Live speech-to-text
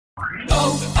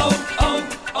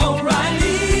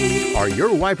O'Reilly. Are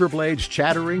your wiper blades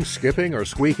chattering, skipping, or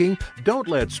squeaking? Don't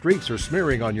let streaks or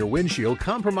smearing on your windshield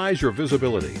compromise your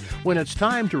visibility. When it's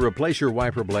time to replace your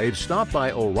wiper blades, stop by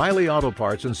O'Reilly Auto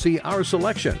Parts and see our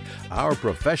selection. Our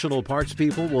professional parts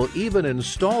people will even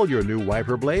install your new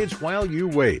wiper blades while you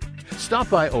wait. Stop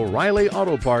by O'Reilly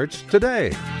Auto Parts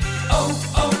today.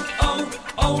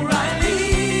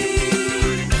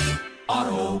 O'Reilly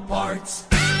Auto Parts.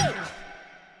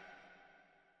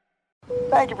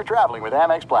 Thank you for traveling with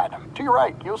Amex Platinum. To your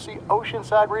right, you'll see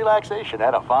oceanside relaxation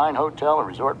at a fine hotel and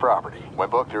resort property. When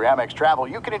booked through Amex Travel,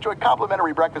 you can enjoy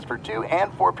complimentary breakfast for 2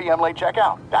 and 4 p.m. late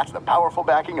checkout. That's the powerful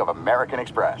backing of American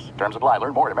Express. Terms apply.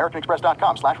 Learn more at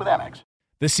americanexpress.com/withAmex.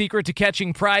 The secret to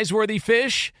catching prize-worthy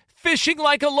fish? Fishing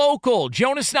like a local.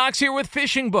 Jonas Knox here with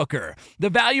Fishing Booker.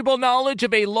 The valuable knowledge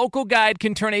of a local guide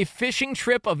can turn a fishing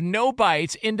trip of no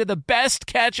bites into the best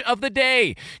catch of the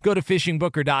day. Go to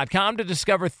fishingbooker.com to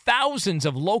discover thousands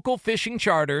of local fishing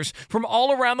charters from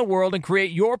all around the world and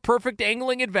create your perfect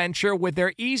angling adventure with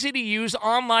their easy-to-use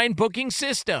online booking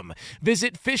system.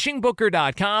 Visit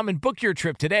fishingbooker.com and book your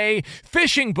trip today.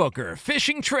 Fishing Booker.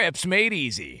 Fishing trips made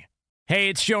easy. Hey,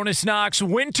 it's Jonas Knox.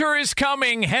 Winter is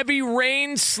coming. Heavy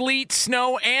rain, sleet,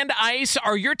 snow, and ice.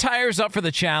 Are your tires up for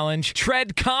the challenge?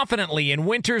 Tread confidently in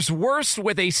winter's worst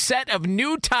with a set of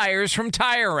new tires from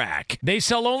Tire Rack. They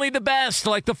sell only the best,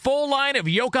 like the full line of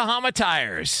Yokohama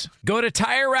tires. Go to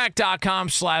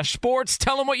TireRack.com/sports.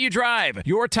 Tell them what you drive.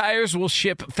 Your tires will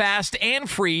ship fast and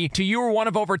free to you or one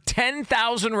of over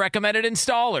 10,000 recommended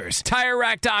installers.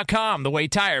 TireRack.com, the way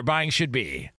tire buying should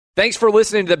be. Thanks for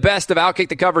listening to the Best of Outkick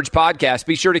the Coverage podcast.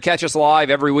 Be sure to catch us live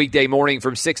every weekday morning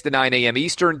from 6 to 9 a.m.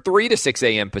 Eastern, 3 to 6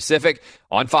 a.m. Pacific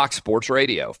on Fox Sports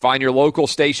Radio. Find your local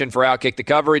station for Outkick the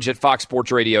Coverage at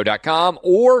foxsportsradio.com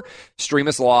or stream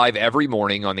us live every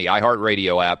morning on the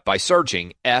iHeartRadio app by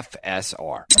searching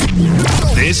FSR.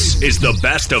 This is the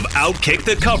Best of Outkick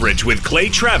the Coverage with Clay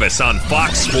Travis on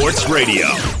Fox Sports Radio.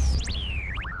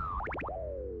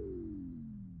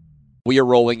 We are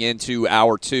rolling into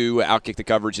Hour 2, Outkick the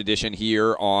Coverage edition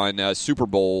here on Super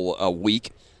Bowl week.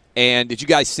 And did you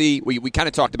guys see, we kind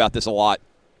of talked about this a lot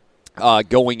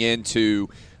going into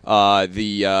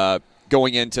the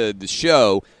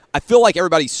show. I feel like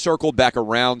everybody circled back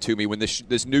around to me when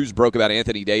this news broke about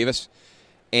Anthony Davis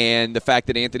and the fact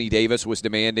that Anthony Davis was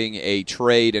demanding a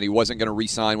trade and he wasn't going to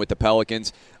re-sign with the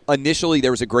Pelicans. Initially,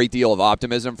 there was a great deal of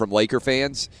optimism from Laker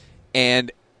fans,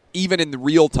 and even in the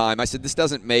real time, I said, this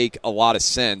doesn't make a lot of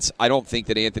sense. I don't think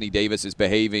that Anthony Davis is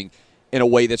behaving in a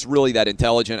way that's really that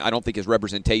intelligent. I don't think his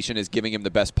representation is giving him the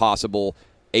best possible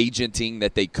agenting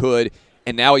that they could.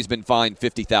 And now he's been fined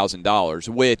 $50,000,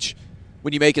 which,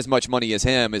 when you make as much money as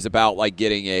him, is about like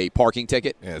getting a parking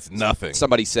ticket. Yeah, it's nothing.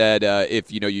 Somebody said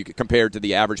if you compared to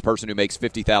the average person who makes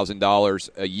 $50,000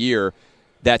 a year,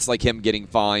 that's like him getting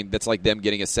fined. That's like them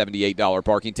getting a $78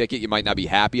 parking ticket. You might not be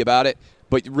happy about it,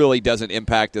 but it really doesn't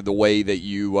impact the way that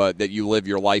you live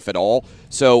your life at all.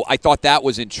 So I thought that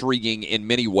was intriguing in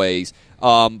many ways.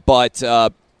 But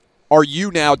are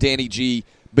you now, Danny G,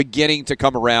 beginning to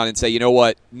come around and say, you know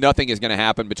what, nothing is going to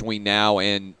happen between now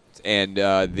and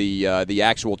the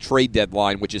actual trade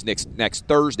deadline, which is next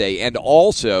Thursday, and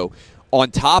also on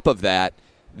top of that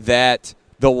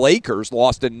the Lakers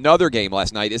lost another game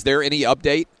last night. Is there any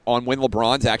update on when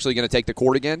LeBron's actually going to take the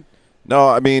court again? No,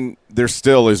 I mean, there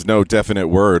still is no definite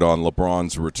word on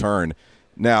LeBron's return.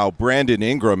 Now, Brandon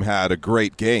Ingram had a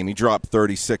great game. He dropped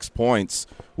 36 points.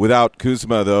 Without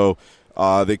Kuzma, though,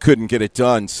 they couldn't get it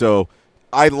done. So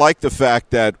I like the fact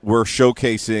that we're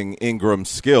showcasing Ingram's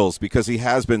skills because he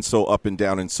has been so up and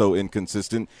down and so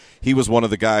inconsistent. He was one of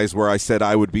the guys where I said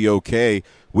I would be okay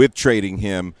with trading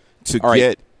him to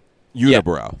get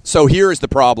Unibrow. Yeah. So here is the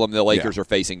problem the Lakers are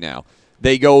facing now.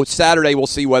 They go Saturday. We'll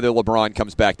see whether LeBron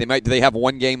comes back. Do they have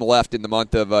one game left in the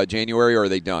month of January, or are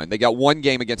they done? They got one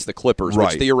game against the Clippers,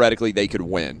 which theoretically they could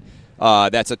win.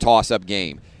 That's a toss-up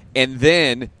game. And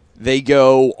then they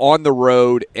go on the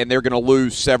road, and they're going to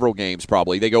lose several games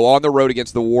probably. They go on the road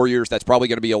against the Warriors. That's probably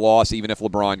going to be a loss even if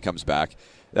LeBron comes back.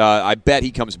 I bet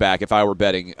he comes back if I were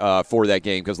betting for that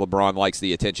game because LeBron likes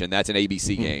the attention. That's an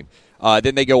ABC game.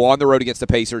 Then they go on the road against the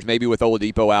Pacers. Maybe with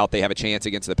Oladipo out, they have a chance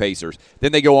against the Pacers.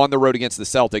 Then they go on the road against the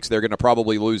Celtics. They're going to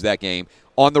probably lose that game.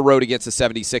 On the road against the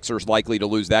 76ers, likely to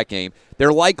lose that game.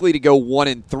 They're likely to go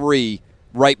 1-3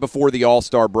 right before the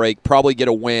All-Star break, probably get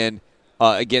a win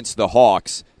against the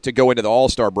Hawks to go into the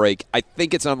All-Star break. I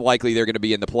think it's unlikely they're going to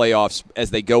be in the playoffs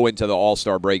as they go into the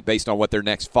All-Star break based on what their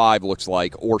next 5 looks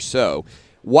like or so.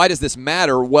 Why does this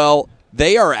matter? Well,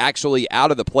 they are actually out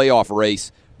of the playoff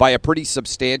race by a pretty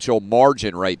substantial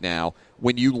margin right now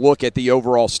when you look at the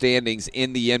overall standings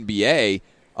in the NBA,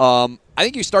 I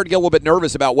think you start to get a little bit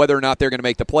nervous about whether or not they're going to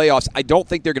make the playoffs. I don't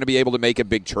think they're going to be able to make a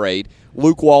big trade.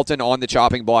 Luke Walton on the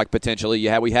chopping block potentially.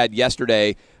 We had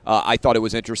yesterday, I thought it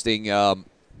was interesting,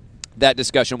 that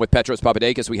discussion with Petros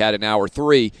Papadakis we had in hour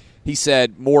 3. He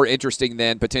said more interesting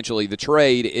than potentially the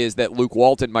trade is that Luke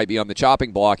Walton might be on the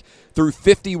chopping block. Through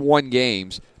 51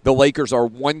 games, the Lakers are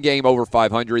 1 game over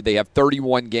 500. They have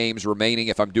 31 games remaining,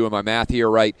 if I'm doing my math here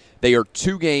right. They are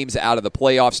 2 games out of the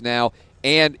playoffs now,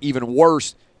 and even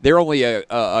worse, they're only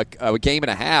a game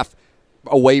and a half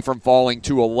away from falling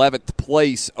to 11th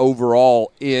place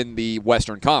overall in the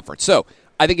Western Conference. So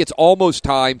I think it's almost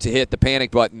time to hit the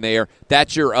panic button there.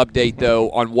 That's your update,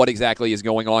 though, on what exactly is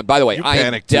going on. By the way, I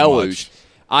am deluged.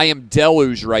 I am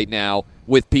deluged right now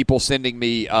with people sending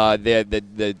me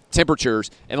the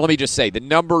temperatures. And let me just say, the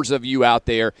numbers of you out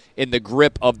there in the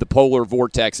grip of the polar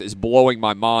vortex is blowing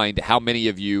my mind, how many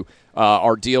of you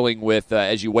are dealing with,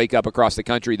 as you wake up across the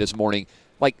country this morning,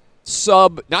 like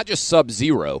not just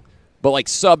sub-zero, but like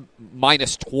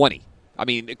sub-minus 20. I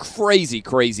mean, crazy,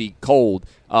 crazy cold,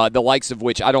 the likes of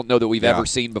which I don't know that we've ever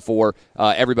seen before.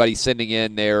 Everybody's sending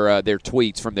in their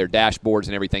tweets from their dashboards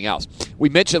and everything else. We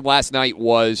mentioned last night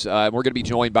was, we're going to be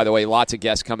joined, by the way, lots of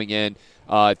guests coming in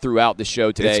throughout the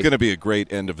show today. It's going to be a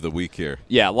great end of the week here.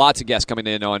 Yeah, lots of guests coming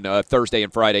in on Thursday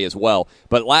and Friday as well.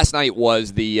 But last night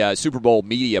was the Super Bowl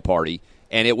media party,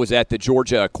 and it was at the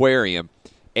Georgia Aquarium.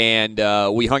 And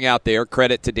we hung out there.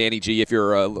 Credit to Danny G. If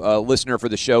you're a listener for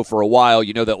the show for a while,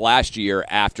 you know that last year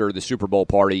after the Super Bowl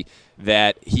party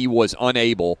that he was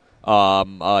unable,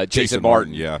 Jason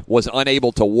Martin was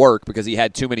unable to work because he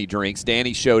had too many drinks.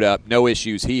 Danny showed up, no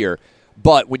issues here.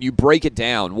 But when you break it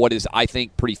down, what is, I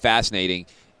think, pretty fascinating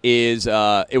is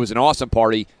it was an awesome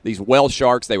party. These whale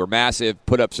sharks, they were massive,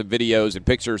 put up some videos and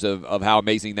pictures of how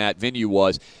amazing that venue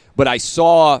was. But I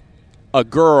saw a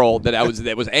girl that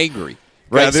was angry.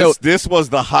 Right, yeah, this was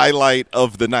the highlight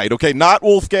of the night. Okay, not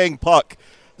Wolfgang Puck.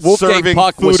 Wolfgang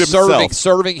Puck was himself.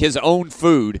 serving his own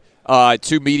food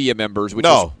to media members.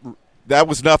 That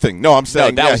was nothing. No, I'm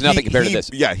saying that was nothing compared to this.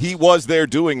 Yeah, he was there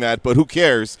doing that, but who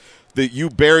cares that you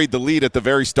buried the lead at the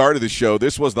very start of the show?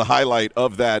 This was the highlight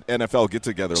of that NFL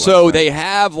get-together last night. They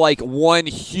have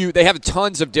they have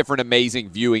tons of different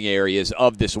amazing viewing areas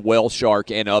of this whale shark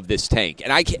and of this tank.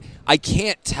 And I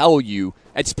can't tell you,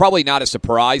 it's probably not a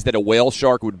surprise that a whale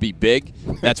shark would be big.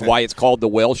 That's why it's called the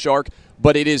whale shark.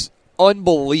 But it is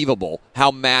unbelievable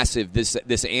how massive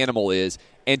this animal is.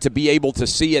 And to be able to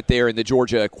see it there in the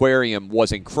Georgia Aquarium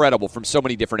was incredible from so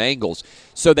many different angles.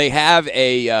 So they have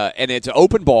and it's an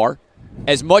open bar,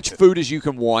 as much food as you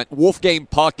can want. Wolfgang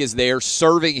Puck is there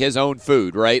serving his own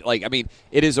food, right?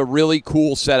 It is a really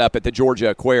cool setup at the Georgia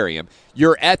Aquarium.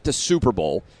 You're at the Super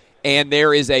Bowl, and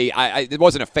there is it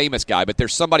wasn't a famous guy, but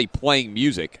there's somebody playing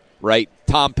music, right?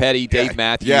 Tom Petty, Dave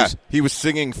Matthews. Yeah, he was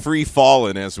singing Free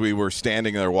Fallin' as we were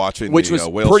standing there watching which the was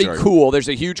whale pretty shark. Cool. There's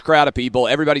a huge crowd of people.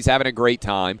 Everybody's having a great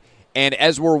time. And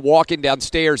as we're walking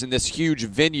downstairs in this huge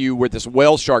venue with this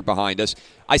whale shark behind us,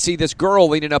 I see this girl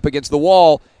leaning up against the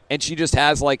wall, and she just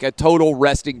has like a total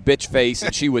resting bitch face,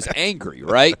 and she was angry,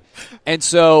 right? And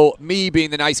so me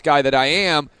being the nice guy that I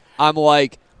am, I'm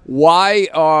like, why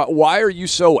are you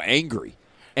so angry?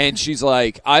 And she's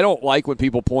like, I don't like when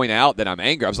people point out that I'm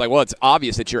angry. I was like, well, it's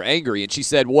obvious that you're angry. And she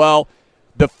said, well,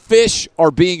 the fish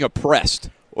are being oppressed.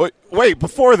 Wait,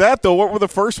 before that, though, what were the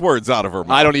first words out of her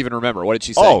mouth? I don't even remember. What did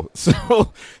she say?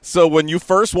 Oh, so when you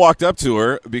first walked up to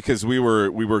her, because we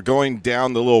were going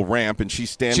down the little ramp, and she's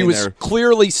standing there. She was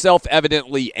clearly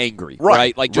self-evidently angry,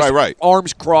 right? Like just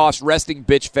arms crossed, resting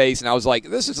bitch face. And I was like,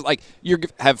 this is like, you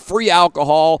have free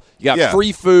alcohol, you got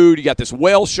free food, you got this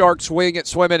whale shark swimming,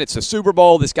 it's the Super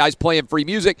Bowl, this guy's playing free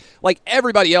music. Like,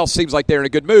 everybody else seems like they're in a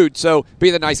good mood. So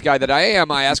being the nice guy that I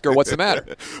am, I asked her, what's the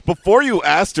matter? Before you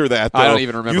asked her that, though, I don't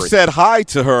even remember. You said hi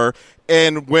to her,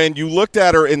 and when you looked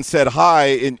at her and said hi,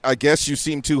 and I guess you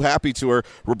seemed too happy to her,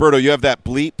 Roberto, you have that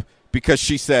bleep because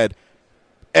she said,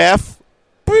 F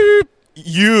boop,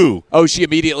 you. Oh, she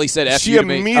immediately said F you to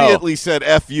me? She immediately said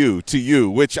F you to you,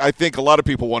 which I think a lot of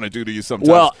people want to do to you sometimes.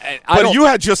 Well, but you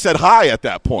had just said hi at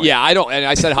that point. Yeah, and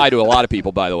I said hi to a lot of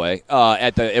people, by the way.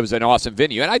 It was an awesome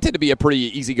venue, and I tend to be a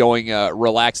pretty easygoing,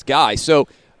 relaxed guy, so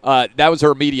that was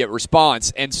her immediate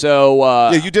response. And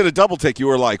so you did a double take. You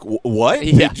were like, what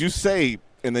Yeah. did you say?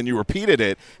 And then you repeated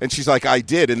it, and she's like, I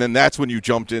did. And then that's when you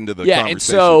jumped into the conversation. And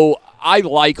so I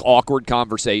like awkward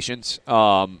conversations.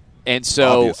 And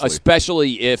so Obviously.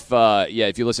 especially if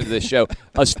you listen to this show,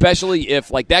 especially if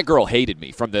like that girl hated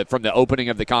me from the opening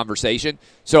of the conversation.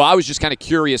 So I was just kind of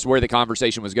curious where the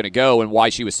conversation was going to go and why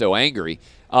she was so angry.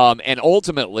 And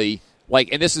ultimately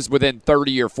and this is within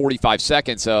 30 or 45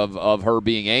 seconds of her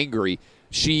being angry,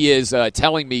 she is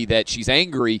telling me that she's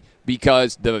angry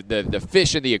because the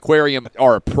fish in the aquarium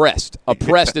are oppressed.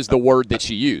 Oppressed is the word that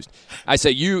she used. I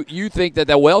said, you think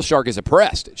that whale shark is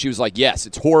oppressed? She was like, yes,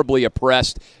 it's horribly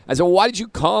oppressed. I said, well, why did you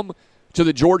come to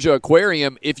the Georgia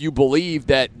Aquarium if you believe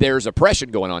that there's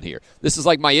oppression going on here? This is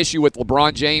like my issue with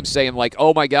LeBron James saying, like,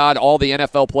 oh, my God, all the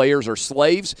NFL players are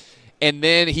slaves. And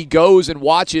then he goes and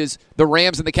watches the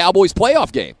Rams and the Cowboys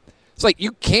playoff game. It's like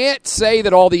you can't say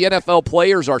that all the NFL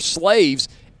players are slaves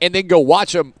and then go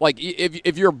watch them. Like,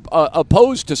 if you're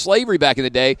opposed to slavery back in the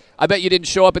day, I bet you didn't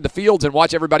show up in the fields and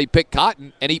watch everybody pick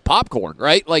cotton and eat popcorn,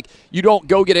 right? Like, you don't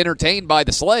go get entertained by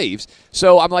the slaves.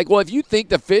 So I'm like, well, if you think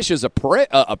the fish is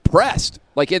oppressed,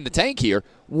 like in the tank here,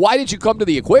 why did you come to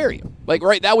the aquarium? Like,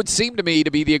 right, that would seem to me to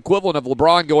be the equivalent of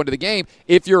LeBron going to the game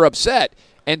if you're upset.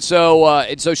 And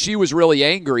so she was really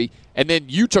angry, and then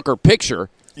you took her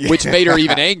picture, which made her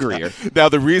even angrier. Now,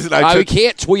 the reason I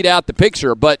can't tweet out the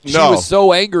picture, but she was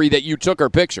so angry that you took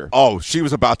her picture. Oh, she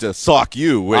was about to sock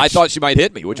you. I thought she might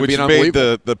hit me, which would be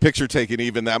unbelievable. Made the picture taken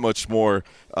even that much more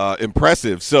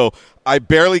impressive. So I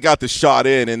barely got the shot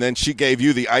in, and then she gave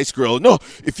you the ice grill. No,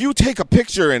 if you take a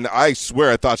picture, and I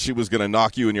swear I thought she was going to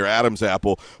knock you in your Adam's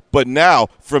apple. But now,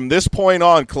 from this point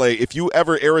on, Clay, if you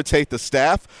ever irritate the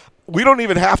staff, we don't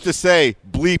even have to say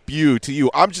bleep you to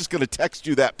you. I'm just going to text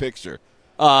you that picture.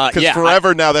 Because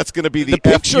forever now that's going to be the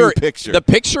picture. The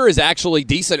picture is actually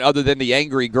decent other than the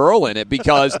angry girl in it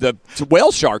because the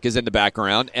whale shark is in the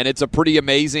background, and it's a pretty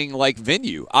amazing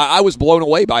venue. I was blown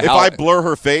away by how – If I blur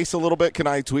her face a little bit, can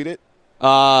I tweet it?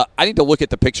 I need to look at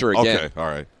the picture again. Okay, all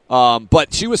right.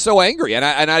 But she was so angry, and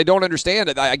I don't understand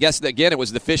it. I guess, again, it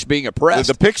was the fish being oppressed.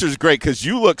 The picture's great because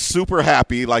you look super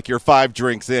happy like you're 5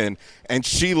 drinks in, and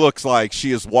she looks like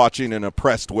she is watching an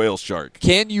oppressed whale shark.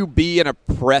 Can you be an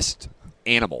oppressed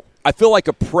animal? I feel like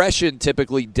oppression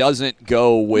typically doesn't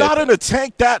go with... Not in a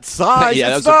tank that size.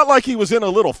 It's not like he was in a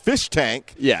little fish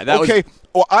tank. Yeah, that okay.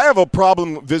 Well, I have a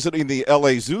problem visiting the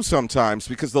L.A. Zoo sometimes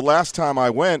because the last time I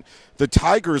went, the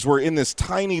tigers were in this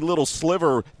tiny little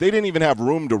sliver. They didn't even have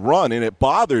room to run, and it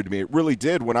bothered me. It really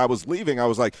did. When I was leaving, I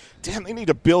was like, damn, they need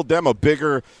to build them a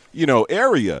bigger,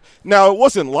 area. Now, it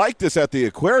wasn't like this at the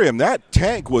aquarium. That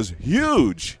tank was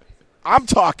huge. I'm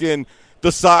talking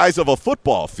the size of a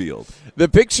football field. The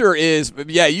picture is,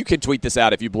 you can tweet this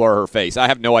out if you blur her face. I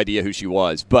have no idea who she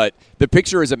was, but the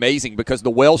picture is amazing because the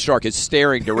whale shark is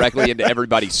staring directly into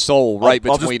everybody's soul right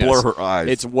between us. I'll just blur her eyes.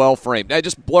 It's well framed.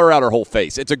 Just blur out her whole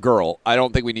face. It's a girl. I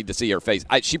don't think we need to see her face.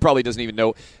 She probably doesn't even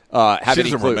know. She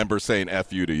doesn't remember saying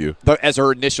 "F you" to you as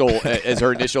her initial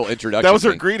introduction. That was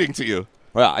her greeting to you.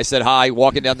 Well, I said hi,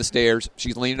 walking down the stairs.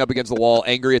 She's leaning up against the wall,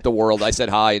 angry at the world. I said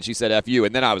hi, and she said F you.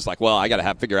 And then I was like, well, I got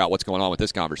to figure out what's going on with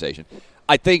this conversation.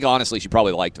 I think, honestly, she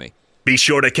probably liked me. Be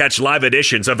sure to catch live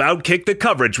editions of Outkick the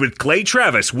Coverage with Clay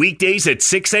Travis weekdays at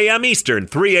 6 a.m. Eastern,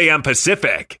 3 a.m.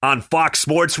 Pacific on Fox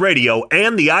Sports Radio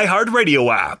and the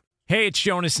iHeartRadio app. Hey, it's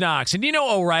Jonas Knox, and you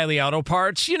know O'Reilly Auto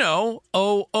Parts,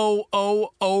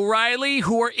 O'Reilly,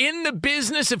 who are in the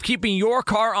business of keeping your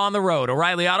car on the road.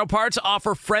 O'Reilly Auto Parts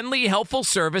offer friendly, helpful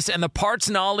service and the parts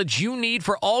knowledge you need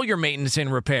for all your maintenance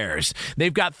and repairs.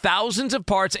 They've got thousands of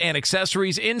parts and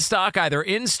accessories in stock, either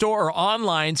in-store or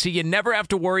online, so you never have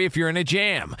to worry if you're in a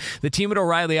jam. The team at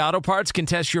O'Reilly Auto Parts can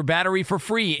test your battery for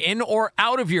free in or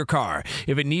out of your car.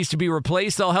 If it needs to be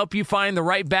replaced, they'll help you find the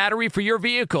right battery for your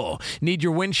vehicle. Need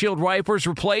your windshield wipers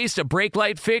replaced, a brake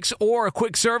light fix, or a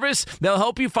quick service? They'll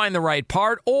help you find the right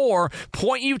part or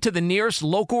point you to the nearest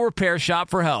local repair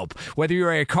shop for help. Whether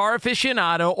you're a car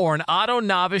aficionado or an auto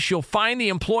novice, you'll find the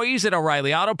employees at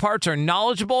O'Reilly Auto Parts are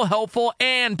knowledgeable, helpful,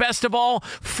 and best of all,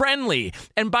 friendly.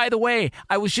 And by the way,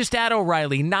 I was just at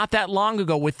O'Reilly not that long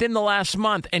ago, within the last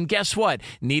month, and guess what?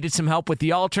 Needed some help with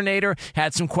the alternator,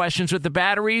 had some questions with the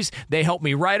batteries. They helped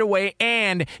me right away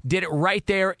and did it right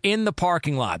there in the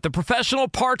parking lot. The professional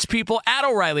parts people at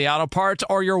O'Reilly Auto Parts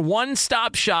are your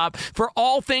one-stop shop for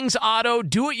all things auto,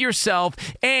 do-it-yourself,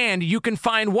 and you can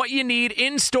find what you need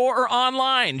in-store or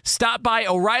online. Stop by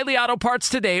O'Reilly Auto Parts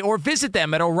today or visit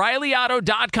them at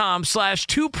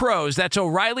O'ReillyAuto.com/2pros. That's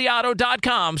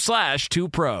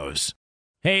O'ReillyAuto.com/2pros.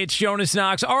 Hey, it's Jonas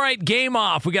Knox. All right, game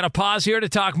off. We got to pause here to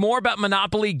talk more about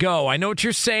Monopoly Go. I know what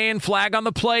you're saying, flag on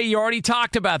the play. You already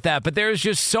talked about that, but there's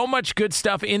just so much good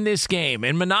stuff in this game.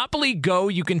 In Monopoly Go,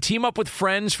 you can team up with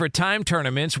friends for time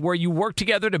tournaments where you work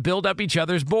together to build up each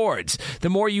other's boards. The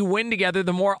more you win together,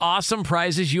 the more awesome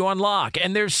prizes you unlock,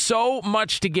 and there's so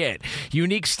much to get.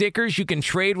 Unique stickers you can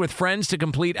trade with friends to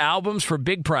complete albums for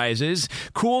big prizes,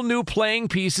 cool new playing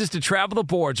pieces to travel the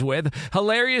boards with,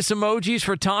 hilarious emojis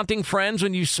for taunting friends when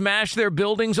when you smash their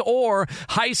buildings or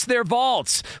heist their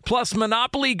vaults. Plus,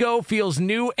 Monopoly Go feels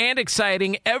new and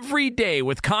exciting every day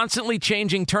with constantly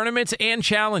changing tournaments and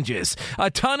challenges.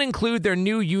 A ton include their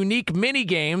new unique mini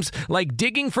games like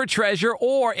digging for treasure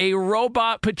or a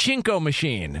robot pachinko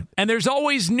machine. And there's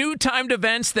always new timed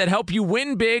events that help you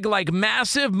win big, like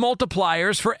massive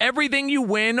multipliers for everything you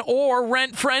win or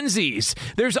rent frenzies.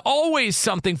 There's always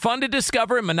something fun to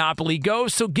discover in Monopoly Go,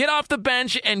 so get off the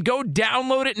bench and go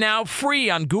download it now free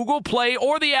on Google Play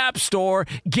or the App Store.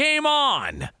 Game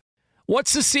on!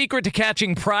 What's the secret to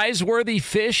catching prize-worthy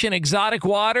fish in exotic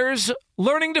waters?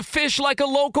 Learning to fish like a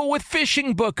local with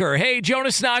Fishing Booker. Hey,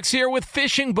 Jonas Knox here with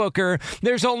Fishing Booker.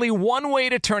 There's only one way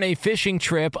to turn a fishing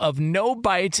trip of no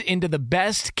bites into the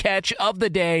best catch of the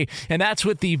day, and that's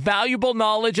with the valuable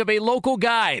knowledge of a local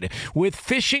guide. With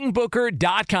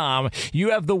FishingBooker.com, you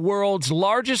have the world's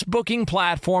largest booking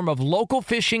platform of local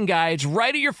fishing guides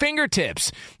right at your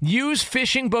fingertips. Use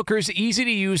Fishing Booker's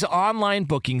easy-to-use online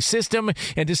booking system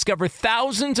and discover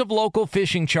thousands of local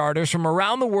fishing charters from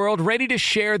around the world ready to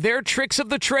share their tricks of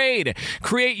the trade.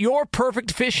 Create your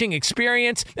perfect fishing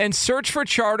experience and search for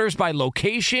charters by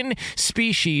location,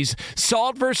 species,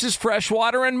 salt versus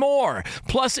freshwater, and more.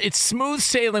 Plus, it's smooth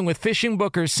sailing with Fishing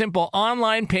Booker's simple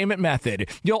online payment method.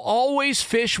 You'll always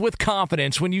fish with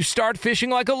confidence when you start fishing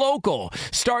like a local.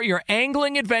 Start your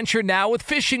angling adventure now with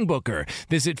Fishing Booker.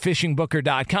 Visit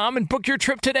FishingBooker.com and book your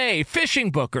trip today.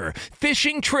 Fishing Booker.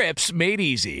 Fishing trips made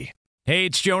easy. Hey,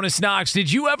 it's Jonas Knox.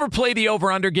 Did you ever play the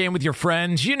over-under game with your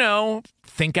friends? You know,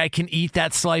 think I can eat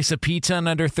that slice of pizza in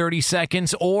under 30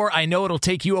 seconds, or I know it'll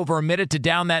take you over a minute to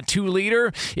down that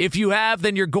 2-liter? If you have,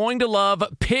 then you're going to love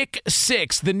Pick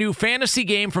 6, the new fantasy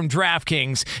game from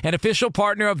DraftKings, an official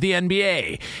partner of the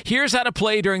NBA. Here's how to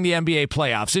play during the NBA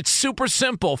playoffs. It's super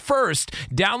simple. First,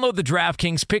 download the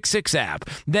DraftKings Pick 6 app.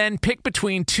 Then pick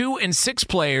between 2 and 6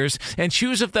 players and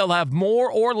choose if they'll have more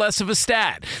or less of a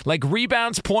stat, like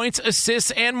rebounds, points,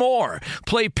 assists, and more.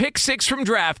 Play Pick 6 from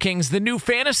DraftKings, the new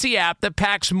fantasy app that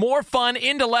packs more fun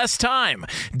into less time.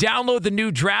 Download the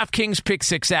new DraftKings Pick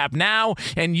 6 app now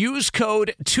and use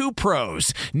code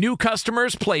 2pros. New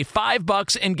customers play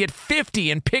 $5 and get 50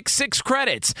 in Pick 6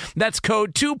 credits. That's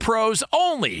code 2pros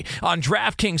only on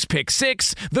DraftKings Pick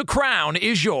 6. The crown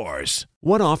is yours.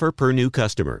 One offer per new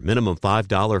customer. Minimum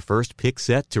 $5 first pick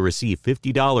set to receive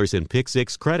 $50 in Pick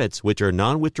 6 credits, which are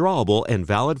non-withdrawable and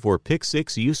valid for Pick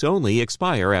 6 use only.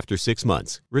 Expire after 6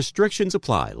 months. Restrictions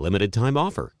apply. Limited time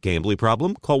offer. Gambling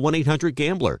problem? Call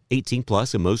 1-800-GAMBLER. 18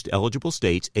 plus in most eligible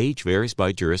states. Age varies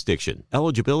by jurisdiction.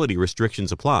 Eligibility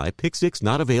restrictions apply. Pick 6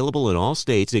 not available in all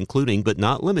states, including but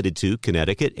not limited to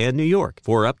Connecticut and New York.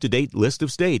 For up-to-date list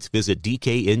of states, visit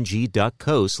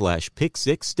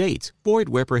dkng.co/pick6states. Void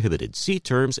where prohibited. See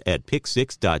terms at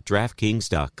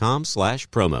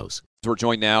pick6.draftkings.com/promos. We're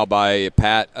joined now by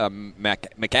Pat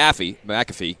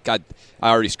McAfee. God,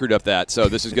 I already screwed up that, so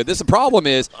this is good. The problem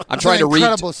is I'm trying to read.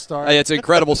 Incredible start. It's an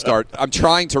incredible start. I'm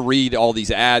trying to read all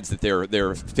these ads that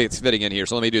they're fitting in here,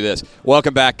 so let me do this.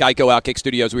 Welcome back, Geico Outkick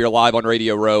Studios. We are live on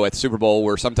Radio Row at the Super Bowl,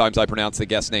 where sometimes I pronounce the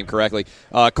guest name correctly.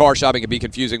 Car shopping can be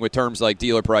confusing with terms like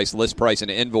dealer price, list price, and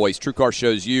invoice. TrueCar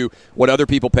shows you what other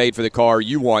people paid for the car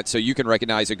you want, so you can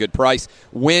recognize a good price.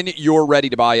 When you're ready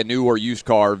to buy a new or used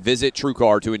car, visit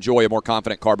TrueCar to enjoy a more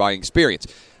confident car buying experience.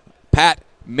 Pat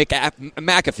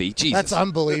McAfee, Jesus. That's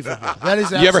unbelievable. That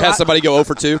is. You ever had somebody go 0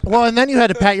 for 2? Well, and then you had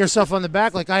to pat yourself on the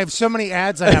back. Like, I have so many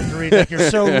ads I have to read. Like, you're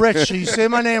so rich. So you say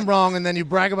my name wrong, and then you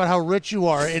brag about how rich you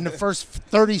are in the first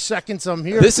 30 seconds I'm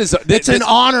here. It's an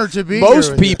honor to be here.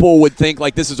 Most people would think,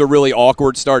 like, this is a really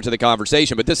awkward start to the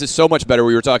conversation, but this is so much better.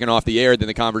 We were talking off the air than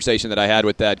the conversation that I had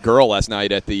with that girl last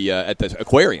night at the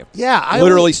aquarium. Yeah. I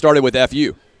literally started with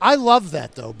FU. I love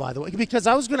that, though, by the way, because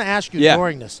I was going to ask you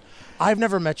during this. I've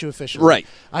never met you officially. Right.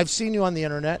 I've seen you on the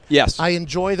internet. Yes. I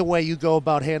enjoy the way you go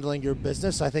about handling your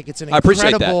business. I think it's an incredible. I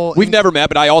appreciate that. We've never met,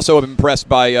 but I also am impressed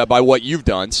by what you've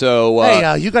done. So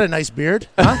hey, you got a nice beard.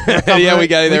 Huh? Yeah, we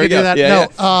got it. There we go. That. Yeah,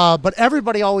 no, but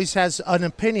everybody always has an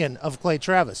opinion of Clay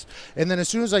Travis. And then as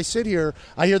soon as I sit here,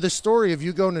 I hear the story of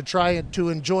you going to try to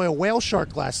enjoy a whale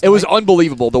shark last night. It was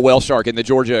unbelievable, the whale shark in the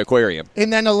Georgia aquarium.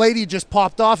 And then a lady just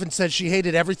popped off and said she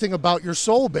hated everything about your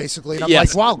soul, basically. And I'm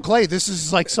yes. like, wow, Clay, this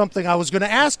is like something I was going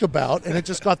to ask about, and it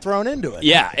just got thrown into it.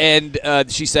 Yeah, and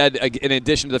she said, in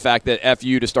addition to the fact that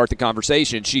FU to start the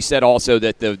conversation, she said also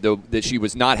that that she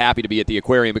was not happy to be at the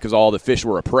aquarium because all the fish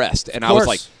were oppressed. And I was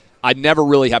like, I never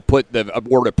really have put the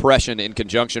word oppression in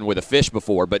conjunction with a fish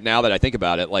before, but now that I think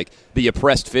about it, like the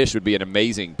Oppressed Fish would be an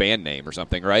amazing band name or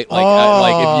something, right?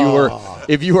 Like,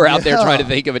 if you were out there trying to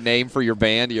think of a name for your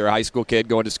band, you're a high school kid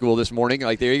going to school this morning,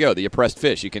 like there you go, the Oppressed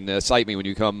Fish. You can cite me when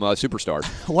you come superstars.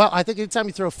 Well, I think anytime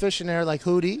you throw fish in there, like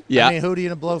Hootie, Hootie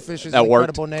and a Blowfish is an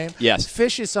incredible name. Yes.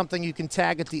 Fish is something you can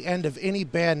tag at the end of any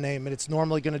band name, and it's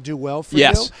normally going to do well for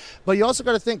you. But you also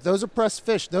got to think, those oppressed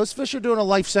fish, those fish are doing a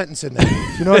life sentence in there.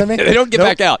 You know what I mean? They don't get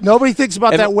back out. Nobody thinks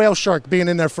about that whale shark being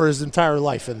in there for his entire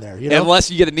life in there. You know? Unless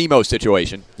you get a Nemo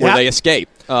situation where they escape.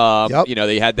 You know,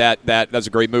 they had that. That's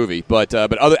a great movie. But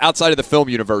outside of the film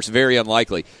universe, very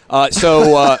unlikely.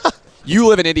 You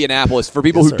live in Indianapolis. For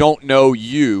people who don't know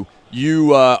you,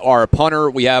 you are a punter.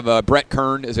 We have Brett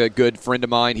Kern is a good friend of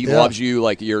mine. He loves you.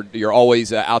 Like you're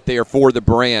always out there for the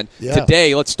brand. Yeah.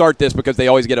 Today, let's start this because they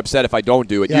always get upset if I don't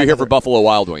do it. You're here for Buffalo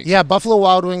Wild Wings. Yeah, Buffalo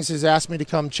Wild Wings has asked me to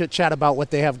come chit-chat about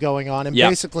what they have going on. And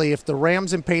basically, if the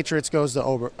Rams and Patriots goes to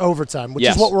overtime, which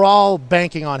is what we're all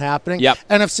banking on happening,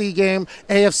 NFC game,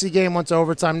 AFC game went to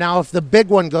overtime. Now, if the big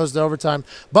one goes to overtime,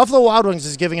 Buffalo Wild Wings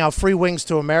is giving out free wings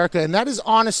to America. And that is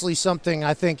honestly something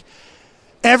I think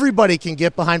everybody can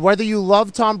get behind, whether you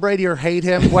love Tom Brady or hate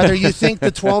him, whether you think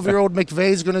the 12-year-old McVay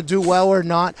is going to do well or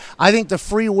not. I think the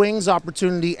free wings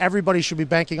opportunity, everybody should be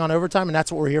banking on overtime, and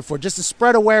that's what we're here for, just to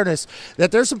spread awareness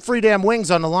that there's some free damn wings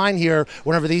on the line here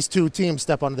whenever these two teams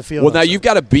step onto the field. Well, now you've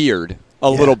got a beard a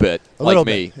little bit like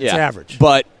me. It's average.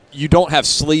 But you don't have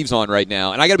sleeves on right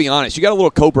now. And I got to be honest, you got a little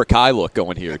Cobra Kai look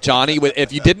going here. Johnny,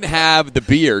 if you didn't have the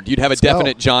beard, you'd have a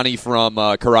definite Johnny from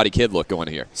Karate Kid look going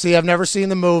here. See, I've never seen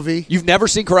the movie. You've never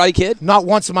seen Karate Kid? Not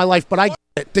once in my life, but I get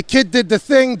it. The kid did the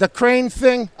thing, the crane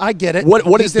thing. I get it.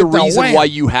 What is the reason why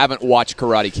you haven't watched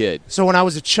Karate Kid? So when I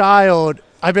was a child,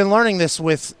 I've been learning this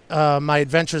with my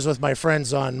adventures with my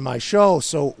friends on my show.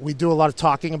 So we do a lot of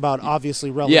talking about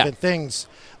obviously relevant things.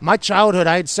 My childhood,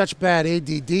 I had such bad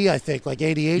ADD, I think, like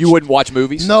ADHD. You wouldn't watch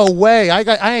movies? No way. I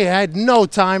had no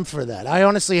time for that. I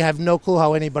honestly have no clue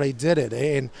how anybody did it.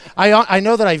 And I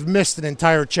know that I've missed an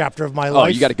entire chapter of my life. Oh,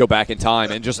 you got to go back in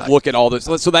time and just look at all this.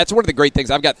 So that's one of the great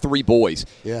things. I've got 3 boys,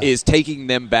 is taking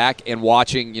them back and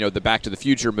watching, the Back to the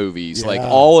Future movies. Like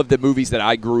all of the movies that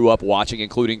I grew up watching,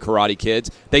 including Karate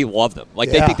Kids, they love them. Like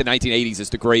they think the 1980s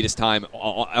is the greatest time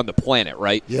on the planet,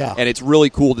 right? Yeah. And it's really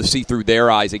cool to see through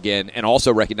their eyes again and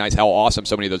also recognize how awesome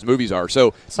so many of those movies are.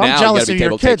 So now I'm jealous you got to be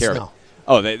able to take care now. of it.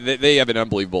 Oh, they have an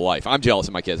unbelievable life. I'm jealous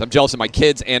of my kids. I'm jealous of my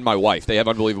kids and my wife. They have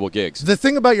unbelievable gigs. The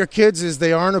thing about your kids is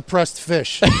they aren't oppressed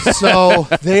fish. So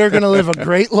they are going to live a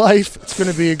great life. It's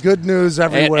going to be good news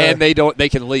everywhere. And they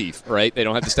can leave, right? They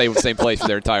don't have to stay in the same place for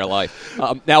their entire life.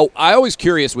 Now, I always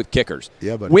curious with kickers.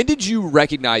 Yeah, buddy. When did you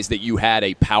recognize that you had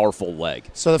a powerful leg?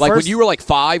 So when you were like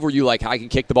 5, were you like, I can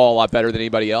kick the ball a lot better than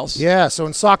anybody else? Yeah, so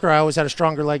in soccer, I always had a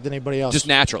stronger leg than anybody else. Just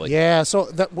naturally. Yeah, so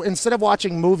instead of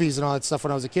watching movies and all that stuff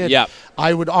when I was a kid,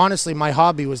 I would honestly, my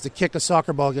hobby was to kick a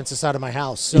soccer ball against the side of my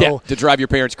house. So to drive your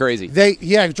parents crazy.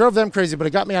 It drove them crazy, but it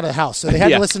got me out of the house. So they had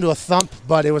to listen to a thump,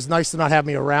 but it was nice to not have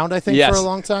me around, I think, for a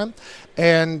long time.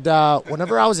 And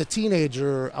whenever I was a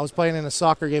teenager, I was playing in a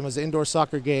soccer game. It was an indoor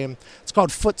soccer game. It's called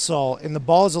futsal, and the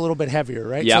ball is a little bit heavier,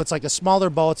 right? Yep. So it's like a smaller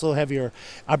ball. It's a little heavier.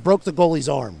 I broke the goalie's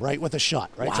arm, right, with a shot,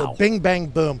 right? Wow. So bing, bang,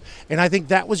 boom. And I think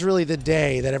that was really the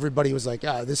day that everybody was like,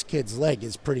 this kid's leg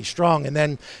is pretty strong. And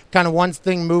then kind of one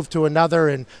thing moved to another.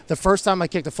 And the first time I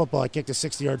kicked a football, I kicked a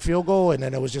 60-yard field goal. And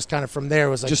then it was just kind of from there.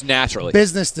 It was like just naturally.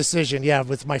 Business decision,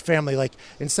 with my family. Like,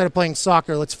 instead of playing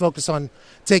soccer, let's focus on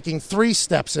taking 3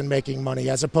 steps and making money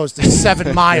as opposed to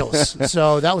 7 miles.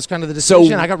 So that was kind of the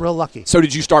decision. I got real lucky. So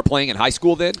did you start playing in high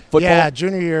school then? Football? Yeah,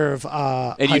 junior year of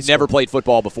And you'd never played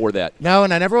football before that? No,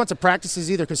 and I never went to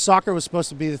practices either because soccer was supposed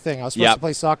to be the thing. I was supposed to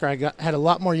play soccer. I had a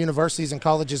lot more universities and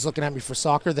colleges looking at me for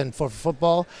soccer than for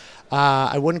football.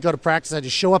 I wouldn't go to practice. I'd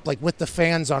just show up with the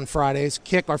fans on Fridays.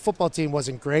 Our football team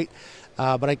wasn't great.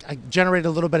 But I generated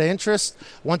a little bit of interest,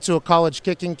 went to a college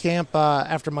kicking camp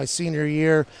after my senior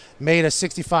year, made a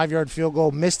 65-yard field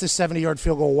goal, missed a 70-yard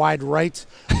field goal wide right.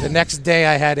 The next day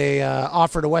I had a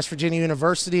offer to West Virginia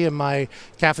University in my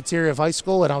cafeteria of high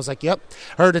school, and I was like,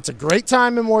 heard it's a great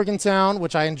time in Morgantown,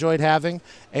 which I enjoyed having,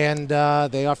 and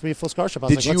they offered me a full scholarship. I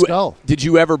was let's go. Did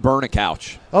you ever burn a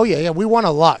couch? Oh, yeah. We won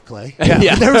a lot, Clay.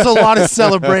 Yeah. There was a lot of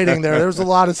celebrating there.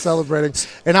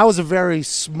 And I was a very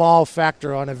small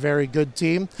factor on a very good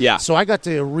team. Yeah. So I got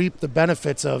to reap the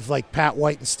benefits of like Pat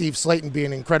White and Steve Slayton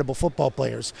being incredible football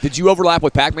players. Did you overlap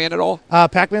with Pac-Man at all?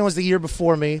 Pac-Man was the year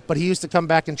before me, but he used to come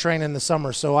back and train in the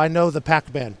summer, so I know the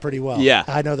Pac-Man pretty well. Yeah.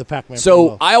 I know the Pac-Man pretty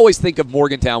well. I always think of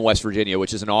Morgantown, West Virginia,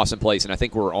 which is an awesome place, and I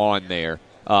think we're on there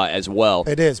as well.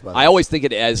 It is, buddy. I always think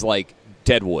it as like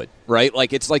Deadwood, right?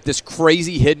 Like, it's like this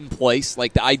crazy hidden place.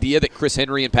 Like, the idea that Chris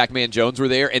Henry and Pac-Man Jones were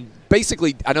there, and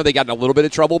basically, I know they got in a little bit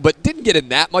of trouble, but didn't get in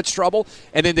that much trouble,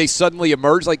 and then they suddenly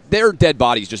emerged. Like, their dead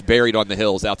bodies just buried on the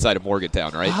hills outside of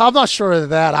Morgantown, right? I'm not sure of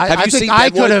that. Have you seen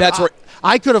Deadwood?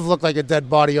 I could have looked like a dead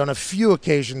body on a few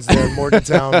occasions there in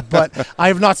Morgantown, but I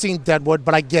have not seen Deadwood,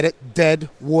 but I get it.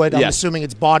 Deadwood. I'm assuming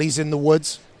it's bodies in the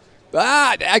woods.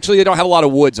 Actually, they don't have a lot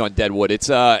of woods on Deadwood.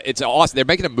 It's awesome. They're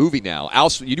making a movie now.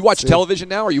 You do watch television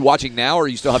now? Are you watching now, or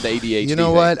you still have the ADHD? You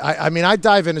know what? I mean, I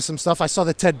dive into some stuff. I saw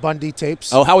the Ted Bundy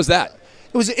tapes. Oh, how was that?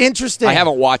 It was interesting. I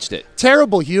haven't watched it.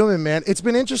 Terrible human, man. It's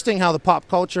been interesting how the pop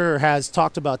culture has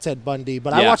talked about Ted Bundy,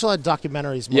 but I watch a lot of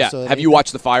documentaries. Have you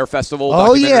watched the Fire Festival?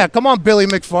 Oh, yeah. Come on, Billy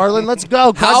McFarland. Let's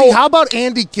go. How about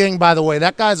Andy King, by the way?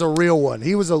 That guy's a real one.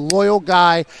 He was a loyal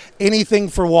guy. Anything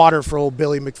for water for old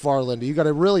Billy McFarland. You got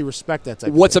to really respect that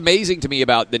type What's of thing. amazing to me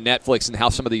about the Netflix and how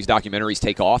some of these documentaries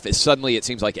take off is suddenly it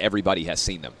seems like everybody has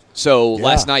seen them. So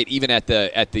last night, even at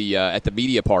the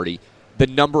media party, the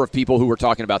number of people who were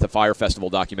talking about the Fire Festival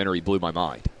documentary blew my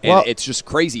mind. And it's just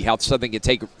crazy how something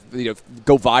can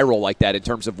go viral like that in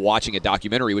terms of watching a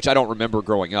documentary, which I don't remember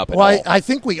growing up at all. I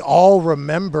think we all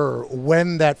remember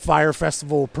when that Fire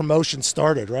Festival promotion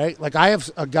started, right? Like, I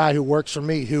have a guy who works for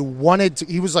me who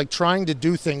he was like trying to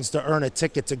do things to earn a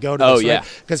ticket to go to this,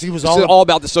 right? Because he was all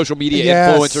about the social media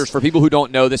influencers. For people who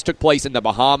don't know, this took place in the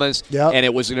Bahamas, and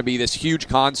it was going to be this huge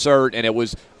concert, and it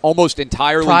was almost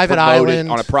entirely promoted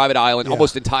on a private island,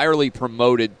 almost entirely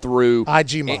promoted through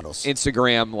IG models,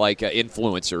 Instagram, like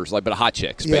influencers, but hot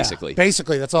chicks, basically.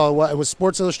 Basically, that's all it was. It was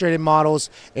Sports Illustrated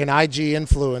models and IG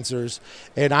influencers.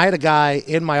 And I had a guy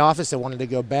in my office that wanted to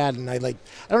go bad, and I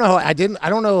don't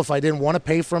know if I didn't want to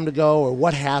pay for him to go or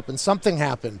what happened. Something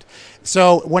happened.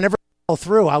 So whenever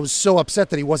through, I was so upset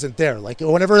that he wasn't there. Like,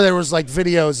 whenever there was like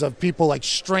videos of people like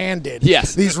stranded,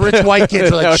 these rich white kids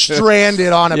are like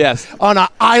stranded on an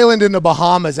island in the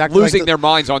Bahamas, losing their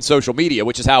minds on social media,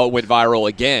 which is how it went viral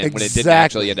again when it didn't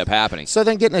actually end up happening. So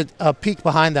then getting a peek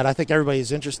behind that, I think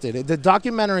everybody's interested. The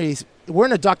documentaries, we're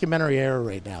in a documentary era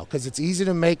right now because it's easy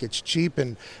to make, it's cheap,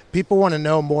 and people want to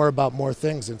know more about more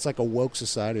things. It's like a woke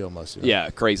society almost. You know? Yeah,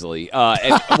 crazily.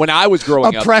 And when I was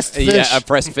growing up, oppressed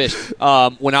fish.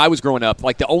 When I was growing up,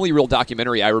 like the only real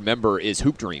documentary I remember is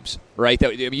Hoop Dreams. Right?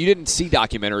 You didn't see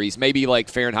documentaries, maybe like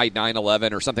Fahrenheit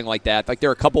 9/11 or something like that. Like,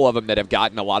 there are a couple of them that have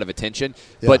gotten a lot of attention,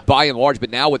 but by and large,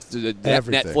 now with the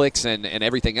Netflix and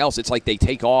everything else, it's like they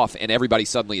take off and everybody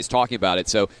suddenly is talking about it.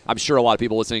 So I'm sure a lot of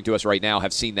people listening to us right now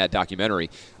have seen that documentary.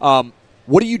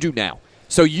 What do you do now?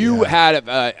 So you had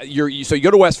so you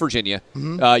go to West Virginia.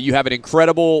 Mm-hmm. You have an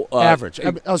incredible average.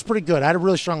 I was pretty good. I had a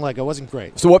really strong leg. I wasn't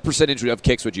great. So what percentage of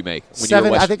kicks would you make? You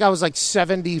were I think I was like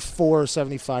 74,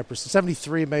 75%,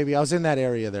 73 maybe. I was in that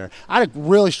area there. I had a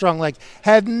really strong leg.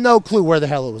 Had no clue where the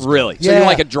hell it was going. Really? So you're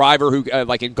like a driver who,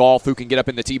 like in golf, who can get up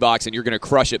in the tee box and you're going to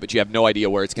crush it, but you have no idea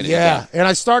where it's going to end. And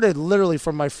I started literally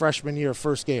from my freshman year,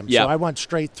 first game. Yeah. So I went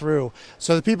straight through.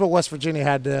 So the people of West Virginia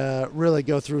had to really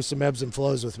go through some ebbs and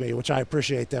flows with me, which I appreciate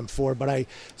them for. But I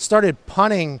started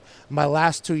punting my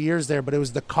last 2 years there, but it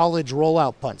was the college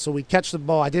rollout punt. So we catch the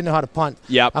ball. I didn't know how to punt.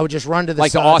 Yep. I would just run to the side.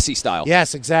 Like the Aussie style.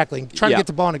 Yes, exactly. Try to get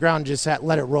the ball on the ground and just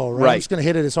let it roll, right? I'm just going to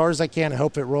hit it as hard as I can and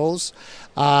hope it rolls.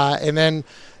 And then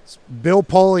Bill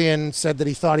Polian said that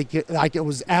he thought it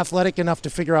was athletic enough to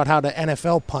figure out how to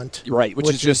NFL punt. Right, which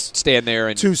is just stand there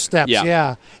and 2 steps.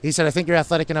 Yeah. He said, I think you're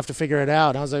athletic enough to figure it out.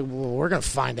 And I was like, well, we're going to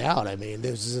find out. I mean,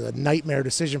 this is a nightmare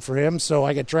decision for him. So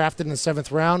I got drafted in the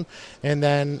 7th round, and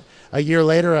then a year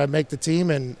later I make the team,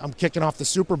 and I'm kicking off the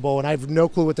Super Bowl, and I have no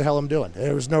clue what the hell I'm doing.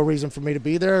 There was no reason for me to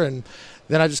be there, and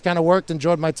then I just kind of worked,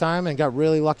 enjoyed my time, and got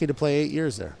really lucky to play 8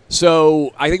 years there.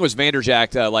 So I think it was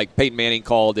Vanderjagt, like Peyton Manning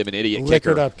called him an idiot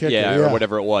kicker. Up kicker, or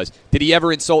whatever it was. Did he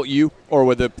ever insult you,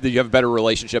 or did you have a better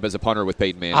relationship as a punter with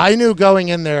Peyton Manning? I knew going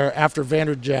in there after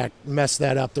Vanderjagt messed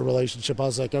that up, the relationship. I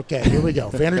was like, okay, here we go.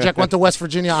 Vanderjagt went to West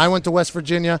Virginia. I went to West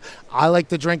Virginia. I like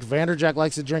to drink. Vanderjagt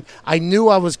likes to drink. I knew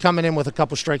I was coming in with a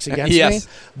couple strikes against me,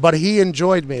 but he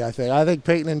enjoyed me, I think. I think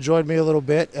Peyton enjoyed me a little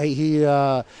bit. He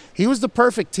was the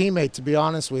perfect teammate, to be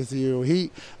honest with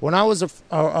you. When I was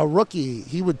a rookie,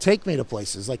 he would take me to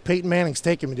places. Like Peyton Manning's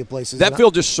taking me to places. That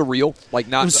feel just surreal? Like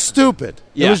not. It was stupid.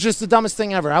 Yeah. It was just the dumbest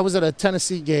thing ever. I was at a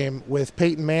Tennessee game with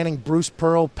Peyton Manning, Bruce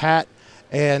Pearl, Pat,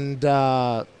 and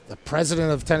the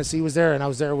president of Tennessee was there, and I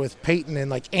was there with Peyton and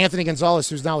like Anthony Gonzalez,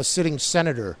 who's now a sitting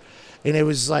senator. And it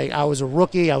was like I was a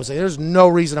rookie. I was like, there's no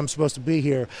reason I'm supposed to be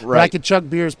here. Right. But I could chug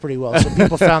beers pretty well, so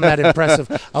people found that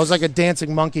impressive. I was like a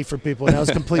dancing monkey for people, and that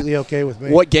was completely okay with me.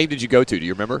 What game did you go to? Do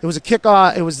you remember? It was a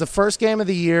kickoff. It was the first game of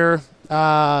the year.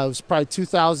 It was probably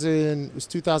 2000. It was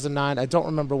 2009. I don't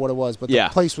remember what it was, but the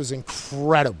place was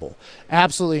incredible,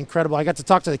 absolutely incredible. I got to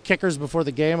talk to the kickers before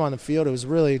the game on the field. It was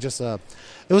really just it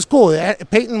was cool.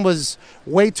 Peyton was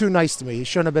way too nice to me. He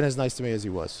shouldn't have been as nice to me as he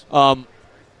was.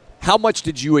 How much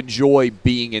did you enjoy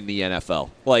being in the NFL?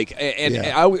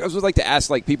 I would like to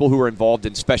ask people who are involved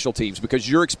in special teams, because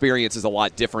your experience is a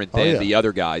lot different than the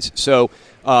other guys. So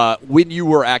when you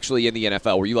were actually in the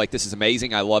NFL, were you like, this is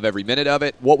amazing, I love every minute of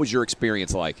it? What was your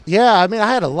experience like? Yeah, I mean,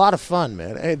 I had a lot of fun,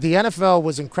 man. The NFL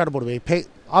was incredible to me.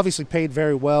 Obviously paid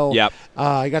very well. Yep.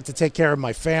 I got to take care of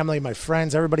my family, my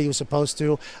friends, everybody who was supposed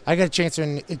to. I got a chance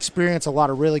to experience a lot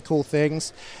of really cool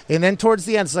things. And then towards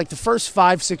the end, it's like the first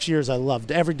 5-6 years I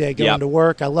loved every day going to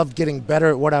work. I loved getting better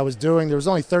at what I was doing. There was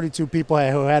only 32 people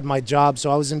who had my job, so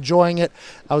I was enjoying it.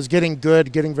 I was getting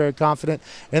good, getting very confident.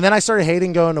 And then I started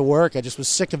hating going to work. I just was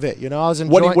sick of it. I was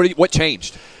enjoying. What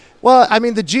changed? Well, I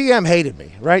mean, the GM hated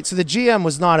me, right? So the GM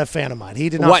was not a fan of mine. He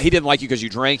did not. What? He didn't like you because you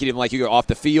drank? He didn't like you off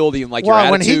the field? He didn't like your attitude?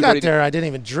 Well, when he got there, I didn't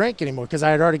even drink anymore because I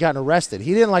had already gotten arrested.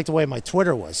 He didn't like the way my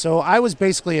Twitter was. So I was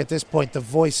basically, at this point, the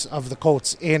voice of the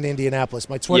Colts in Indianapolis.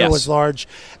 My Twitter was large.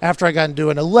 After I got into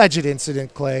an alleged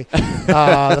incident, Clay,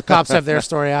 the cops have their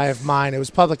story, I have mine. It was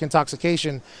public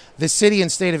intoxication. The city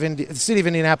of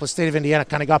Indianapolis, state of Indiana,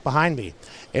 kind of got behind me.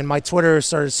 And my Twitter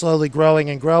started slowly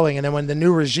growing and growing. And then when the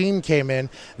new regime came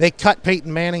in, they cut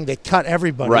Peyton Manning. They cut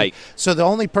everybody. Right. So the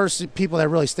only people that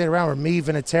really stayed around were me,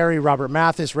 Vinatieri, Robert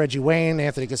Mathis, Reggie Wayne,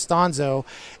 Anthony Costanzo,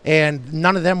 and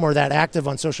none of them were that active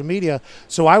on social media.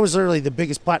 So I was literally the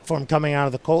biggest platform coming out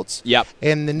of the Colts. Yep.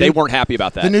 And they weren't happy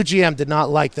about that. The new GM did not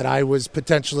like that I was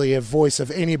potentially a voice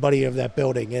of anybody of that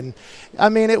building. And I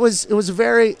mean, it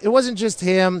wasn't just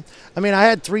him. I mean, I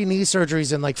had 3 knee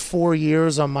surgeries in like 4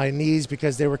 years on my knees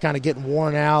because they were kind of getting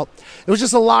worn out. It was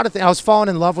just a lot of things. I was falling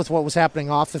in love with what was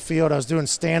happening off the field. I was doing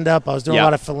stand-up. I was doing a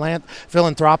lot of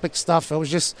philanthropic stuff. It was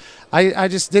just, I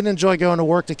just didn't enjoy going to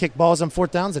work to kick balls on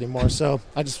 4th downs anymore. So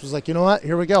I just was like, you know what?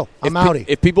 Here we go. I'm outie.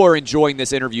 If people are enjoying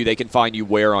this interview, they can find you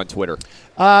where on Twitter?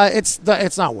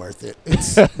 It's not worth it.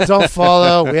 Don't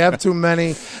follow. We have too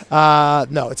many.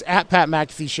 No, it's at Pat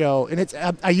McAfee Show,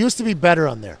 and I used to be better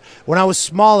on there. When I was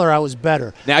smaller, I was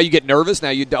better. Now you get nervous. Now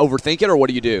you overthink it, or what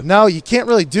do you do? No, you can't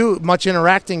really do much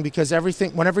interacting because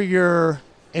whenever you're.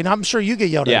 And I'm sure you get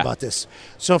yelled at about this.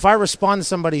 So if I respond to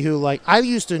somebody who, I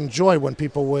used to enjoy when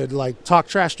people would, talk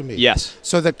trash to me. Yes.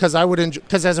 So that,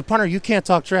 because as a punter, you can't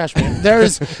talk trash, man.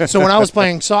 So when I was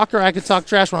playing soccer, I could talk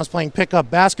trash. When I was playing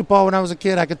pickup basketball when I was a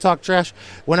kid, I could talk trash.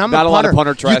 When I'm not a lot of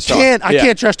punter trash talk. I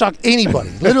can't trash talk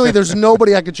anybody. Literally, there's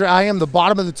nobody I could trash. I am the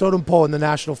bottom of the totem pole in the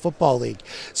National Football League.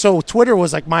 So Twitter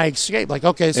was my escape.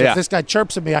 Okay, so if this guy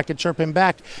chirps at me, I could chirp him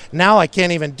back. Now I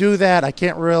can't even do that. I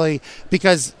can't really,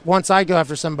 because once I go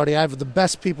after somebody, I have the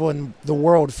best people in the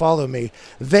world follow me.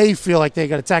 They feel like they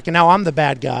got attacked, and now I'm the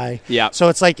bad guy. Yeah. So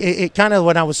it's it kind of,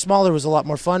 when I was smaller, was a lot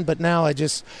more fun, but now I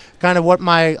just kind of what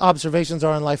my observations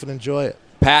are in life and enjoy it.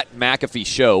 Pat McAfee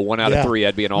Show, 1 out of 3.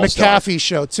 I'd be an all-star. McAfee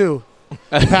Show, too.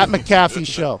 Pat McAfee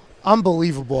Show.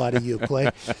 Unbelievable out of you,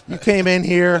 Clay. You came in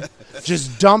here,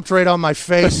 just dumped right on my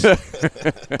face.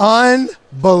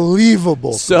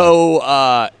 Unbelievable.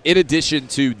 So, in addition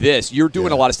to this, you're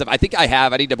doing a lot of stuff. I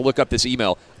need to look up this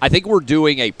email. I think we're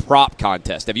doing a prop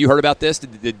contest. Have you heard about this?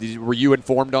 Were you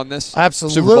informed on this?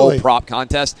 Absolutely. Super Bowl prop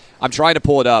contest. I'm trying to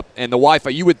pull it up, and the Wi-Fi,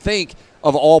 you would think,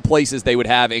 of all places, they would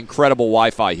have incredible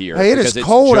Wi-Fi here. Hey, it is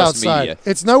cold outside. Media.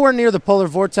 It's nowhere near the polar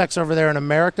vortex over there in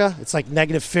America. It's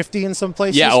 -50 in some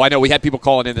places. Yeah, I know. We had people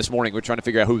calling in this morning. We're trying to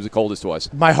figure out who the coldest was.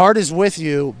 My heart is with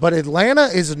you, but Atlanta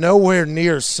is nowhere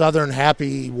near southern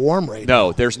happy warm right now.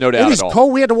 No, there's no doubt at all. It is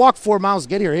cold. We had to walk 4 miles to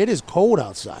get here. It is cold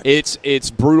outside. It's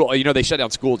brutal. They shut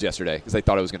down schools yesterday because they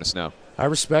thought it was going to snow. I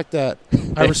respect that.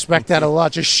 I respect that a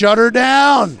lot. Just shut her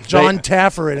down, John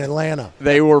Taffer in Atlanta.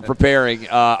 They were preparing.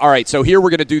 All right, so here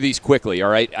we're going to do these quickly, all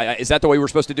right? Is that the way we're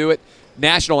supposed to do it?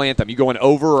 National anthem. You going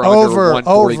over or under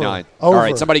 149? Over. All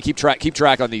right, somebody keep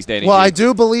track on these, Danny. Well, I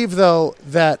do believe, though,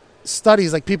 that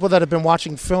studies, people that have been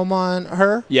watching film on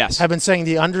her, have been saying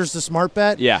the under's the smart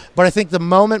bet. Yeah. But I think the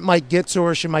moment might get to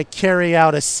her, she might carry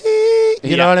out a C.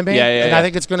 You know what I mean? Yeah. I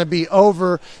think it's going to be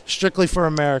over strictly for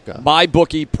America. My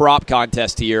bookie prop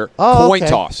contest here. Coin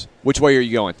toss. Which way are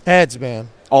you going? Heads, man.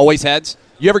 Always heads?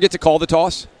 You ever get to call the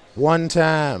toss? One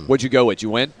time. What'd you go with? Did you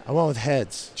win? I went with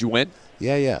heads. Did you win?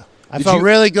 Yeah. I felt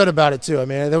really good about it, too. I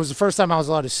mean, that was the first time I was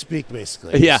allowed to speak,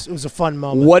 basically. It was a fun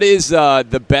moment. What is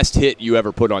the best hit you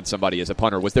ever put on somebody as a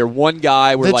punter? Was there one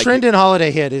guy where the Trendon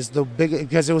Holiday hit is the big,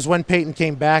 because it was when Peyton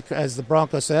came back as the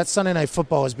Broncos. So that Sunday Night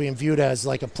Football was being viewed as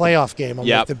like a playoff game.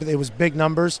 It was big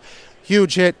numbers,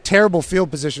 huge hit, terrible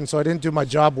field position, so I didn't do my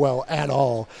job well at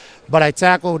all. But I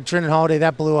tackled Trendon Holiday,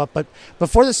 that blew up. But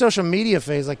before the social media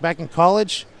phase, like back in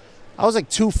college, I was like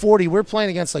 240. We were playing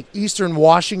against like Eastern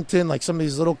Washington, like some of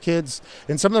these little kids,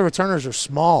 and some of the returners are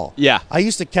small. Yeah. I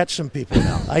used to catch some people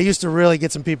now. I used to really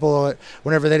get some people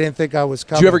whenever they didn't think I was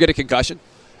coming. Did you ever get a concussion?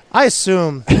 I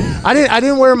assume. I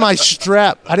didn't wear my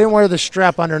strap. I didn't wear the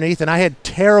strap underneath, and I had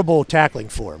terrible tackling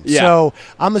form. Yeah. So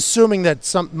I'm assuming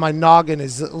that my noggin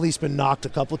has at least been knocked a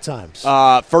couple times.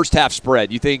 First half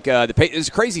spread. You think it's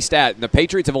a crazy stat. The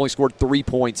Patriots have only scored 3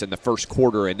 points in the first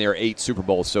quarter in their 8 Super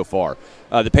Bowls so far.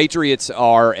 The Patriots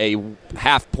are a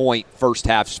half-point first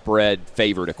half spread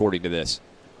favored, according to this.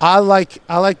 I like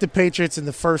the Patriots in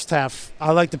the first half.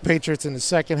 I like the Patriots in the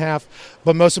second half.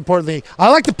 But most importantly, I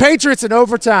like the Patriots in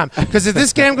overtime. Because if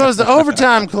this game goes to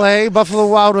overtime, Clay, Buffalo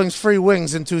Wild Wings free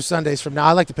wings in 2 Sundays from now.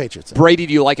 I like the Patriots. Brady,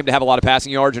 do you like him to have a lot of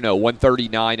passing yards or no?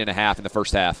 139.5 in the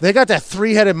first half. They got that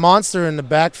 3-headed monster in the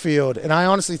backfield. And I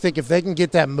honestly think if they can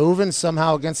get that moving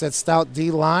somehow against that stout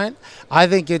D-line, I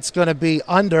think it's going to be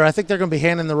under. I think they're going to be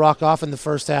handing the rock off in the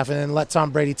first half and then let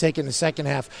Tom Brady take it in the second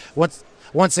half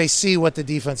once they see what the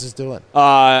defense is doing.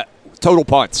 Total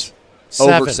punts.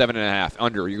 7. Over 7.5.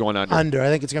 Under. You're going under. Under. I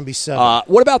think it's going to be 7.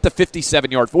 What about the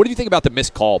 57-yard? What do you think about the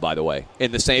missed call, by the way?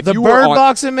 In the same, the bird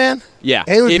boxing, man? Yeah.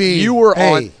 If you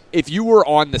were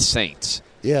on the Saints,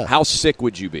 yeah, how sick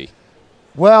would you be?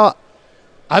 Well,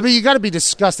 I mean, you got to be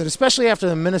disgusted, especially after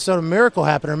the Minnesota Miracle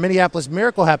happened or Minneapolis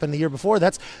Miracle happened the year before.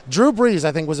 That's Drew Brees,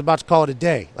 I think, was about to call it a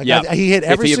day. He hit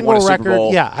every single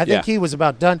record. Yeah, I think he was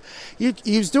about done.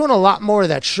 He was doing a lot more of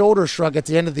that shoulder shrug at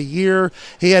the end of the year.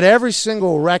 He had every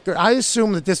single record. I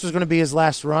assumed that this was going to be his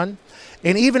last run.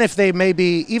 And even if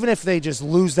they just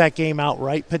lose that game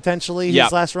outright, potentially,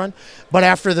 his last run. But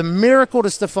after the miracle to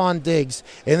Stephon Diggs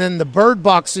and then the bird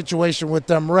box situation with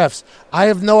them refs, I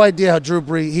have no idea how Drew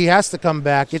Brees, he has to come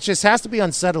back. It just has to be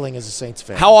unsettling as a Saints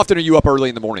fan. How often are you up early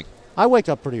in the morning? I wake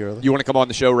up pretty early. You want to come on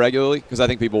the show regularly? Because I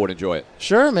think people would enjoy it.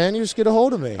 Sure, man. You just get a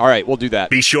hold of me. All right, we'll do that.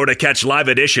 Be sure to catch live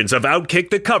editions of Outkick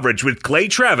the Coverage with Clay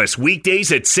Travis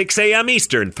weekdays at 6 a.m.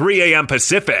 Eastern, 3 a.m.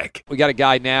 Pacific. We got a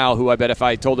guy now who I bet if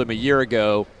I told him a year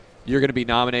ago, you're going to be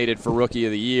nominated for Rookie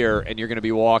of the Year and you're going to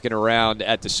be walking around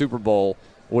at the Super Bowl,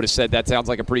 would have said that sounds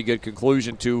like a pretty good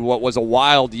conclusion to what was a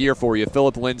wild year for you.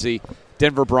 Phillip Lindsay,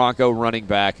 Denver Bronco running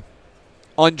back,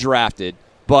 undrafted,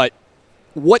 but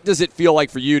what does it feel like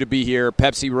for you to be here,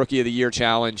 Pepsi Rookie of the Year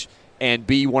Challenge, and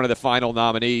be one of the final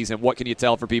nominees? And what can you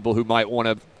tell for people who might want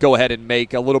to go ahead and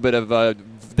make a little bit of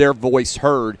their voice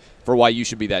heard for why you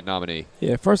should be that nominee?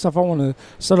 Yeah, first off, I want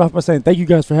to start off by saying thank you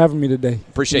guys for having me today.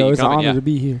 Appreciate you it's coming. It's an honor to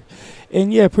be here.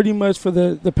 And, yeah, pretty much for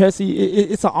the Pepsi,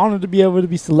 it's an honor to be able to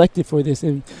be selected for this.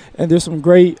 And there's some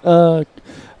great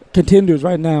contenders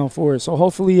right now for it. So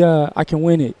hopefully I can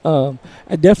win it.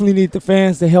 I definitely need the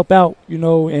fans to help out,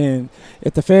 and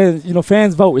if the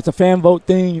fans vote. It's a fan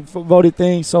voted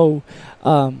thing. So,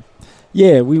 I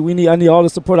need all the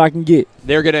support I can get.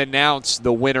 They're going to announce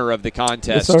the winner of the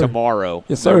contest tomorrow.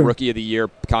 Yes, sir. The Rookie of the Year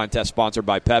contest sponsored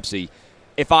by Pepsi.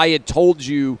 If I had told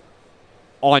you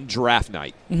on draft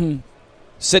night,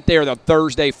 sit there on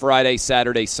Thursday, Friday,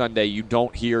 Saturday, Sunday, you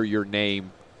don't hear your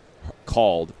name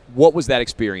called, what was that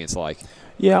experience like?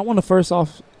 Yeah, I want to first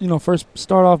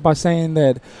start off by saying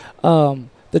that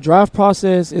the draft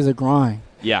process is a grind.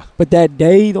 Yeah. But that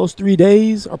day, those 3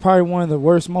 days, are probably one of the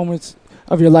worst moments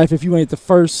of your life if you ain't the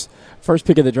first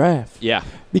pick of the draft. Yeah.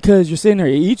 Because you're sitting there,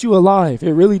 it eats you alive.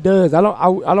 It really does. I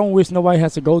don't wish nobody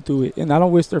has to go through it, and I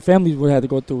don't wish their families would have to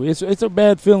go through it. It's a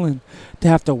bad feeling to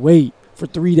have to wait for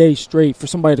 3 days straight for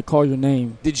somebody to call your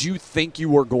name. Did you think you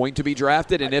were going to be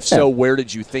drafted? And if so, where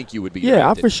did you think you would be drafted? Yeah,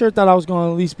 I for sure thought I was going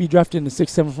to at least be drafted in the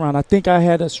 6th, 7th round. I think I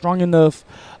had a strong enough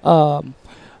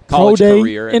college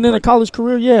career. And in a college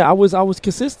career, yeah, I was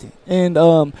consistent. And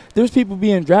there's people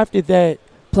being drafted that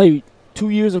played 2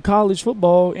 years of college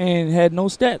football and had no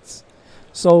stats.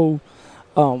 So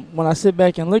when I sit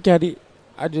back and look at it,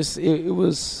 it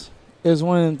was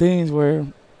one of them things where,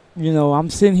 I'm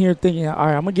sitting here thinking, all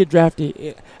right, I'm going to get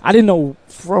drafted. I didn't know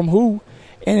from who.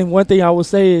 And one thing I will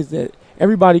say is that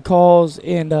everybody calls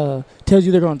and tells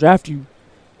you they're going to draft you,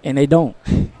 and they don't.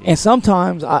 And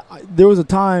sometimes there was a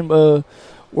time where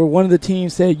one of the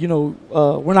teams said,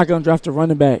 we're not going to draft a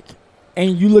running back.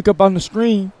 And you look up on the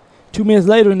screen, 2 minutes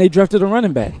later, and they drafted a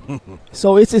running back.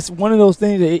 So it's just one of those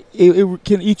things that it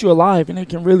can eat you alive, and it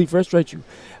can really frustrate you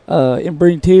and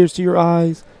bring tears to your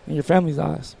eyes and your family's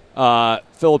eyes.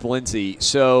 Phillip Lindsay,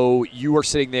 so you were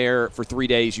sitting there for 3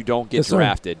 days. You don't get Yes,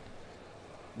 drafted.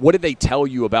 What did they tell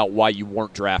you about why you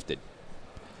weren't drafted?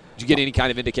 Did you get any kind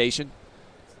of indication?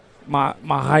 My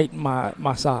height,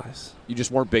 my size. You just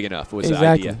weren't big enough was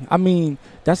Exactly. the idea. I mean,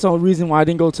 that's the only reason why I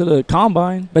didn't go to the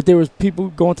combine. But there was people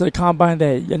going to the combine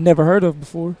that you never heard of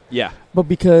before. Yeah. But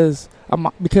because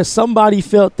somebody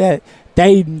felt that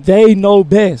they know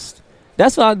best.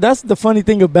 That's the funny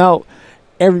thing about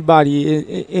everybody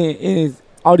in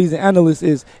all these analysts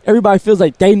is everybody feels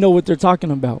like they know what they're talking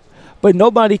about. But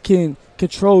nobody can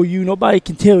control you. Nobody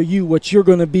can tell you what you're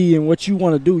going to be and what you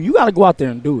want to do. You got to go out there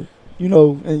and do it. You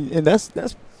know, and that's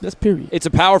period. It's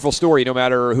a powerful story no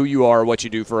matter who you are or what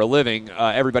you do for a living.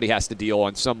 Everybody has to deal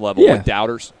on some level with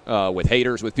doubters, with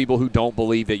haters, with people who don't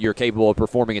believe that you're capable of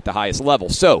performing at the highest level.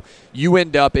 So you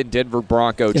end up in Denver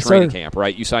Bronco training camp,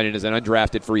 right? You signed in as an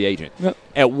undrafted free agent. Yep.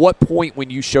 At what point when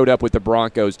you showed up with the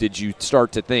Broncos did you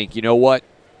start to think, you know what,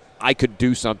 I could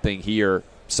do something here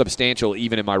substantial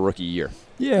even in my rookie year?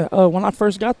 Yeah, when I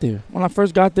first got there.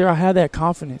 I had that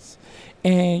confidence.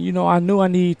 And, you know, I knew I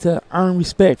needed to earn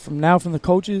respect from the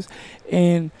coaches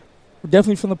and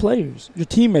definitely from the players. Your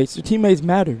teammates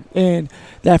matter. And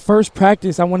that first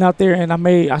practice, I went out there and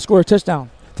I scored a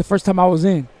touchdown the first time I was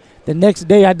in. The next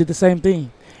day, I did the same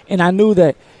thing. And I knew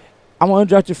that I'm an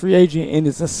undrafted free agent, and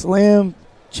it's a slim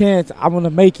chance I'm going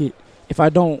to make it if I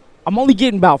don't. I'm only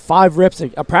getting about 5 reps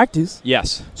a practice.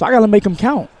 Yes. So I got to make them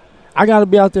count. I got to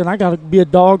be out there, and I got to be a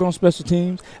dog on special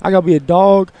teams. I got to be a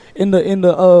dog in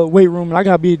the weight room, and I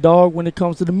got to be a dog when it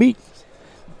comes to the meetings.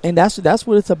 And that's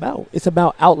what it's about. It's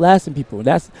about outlasting people.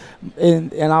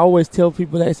 And I always tell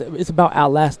people that it's about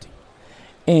outlasting.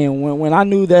 And when I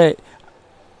knew that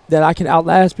I could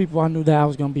outlast people, I knew that I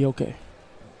was going to be okay.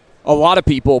 A lot of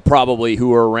people probably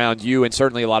who are around you, and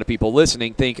certainly a lot of people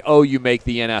listening, think, oh, you make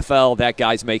the NFL, that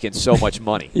guy's making so much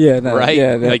money. Right?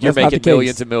 Yeah, like you're making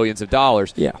millions and millions of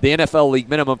dollars. Yeah. The NFL league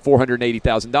minimum,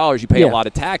 $480,000. You pay a lot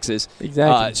of taxes.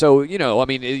 Exactly. So, you know, I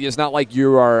mean, it's not like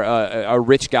you are a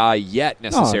rich guy yet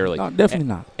necessarily. No, definitely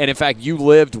not. And, in fact, you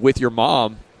lived with your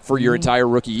mom for your entire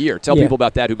rookie year. Tell people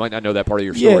about that who might not know that part of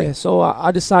your story. Yeah, so I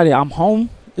decided I'm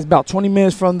home. It's about 20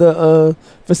 minutes from the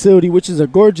facility, which is a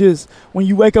gorgeous. When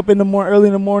you wake up early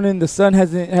in the morning, the sun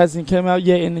hasn't come out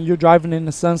yet, and you're driving and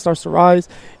the sun starts to rise.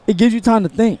 It gives you time to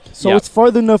think. So it's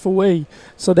further enough away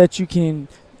so that you can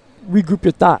regroup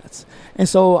your thoughts. And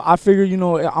so I figured, you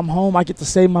know, I'm home. I get to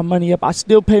save my money up. I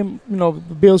still pay, you know,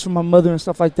 the bills for my mother and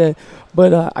stuff like that.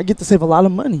 But I get to save a lot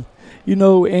of money, you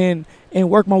know, and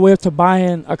work my way up to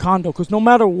buying a condo. Because no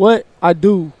matter what I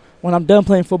do, when I'm done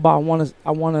playing football,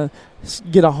 I want to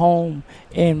get a home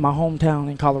in my hometown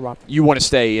in Colorado. You want to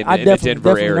stay in the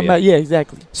Denver area. Yeah,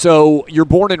 exactly. So you're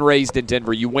born and raised in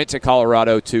Denver. You went to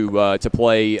Colorado to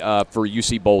play for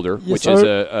UC Boulder, which is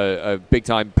a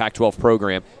big-time Pac-12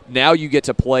 program. Now you get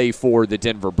to play for the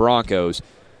Denver Broncos.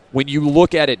 When you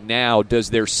look at it now, does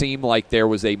there seem like there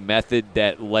was a method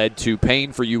that led to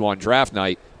pain for you on draft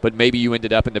night, but maybe you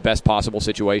ended up in the best possible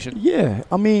situation? Yeah,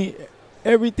 I mean –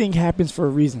 everything happens for a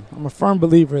reason. I'm a firm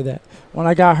believer of that. When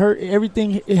I got hurt,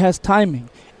 it has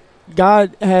timing.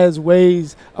 God has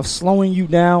ways of slowing you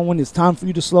down when it's time for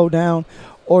you to slow down,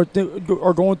 or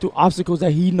going through obstacles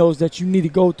that He knows that you need to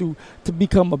go through to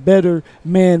become a better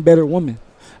man, better woman.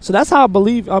 So that's how I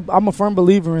believe. I'm a firm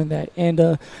believer in that.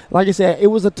 And like I said,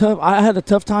 I had a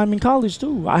tough time in college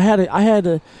too. I had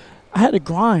a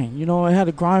grind. You know, I had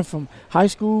to grind from high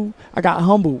school. I got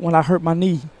humbled when I hurt my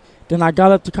knee. Then I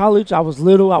got up to college. I was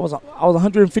little. I was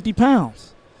 150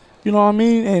 pounds. You know what I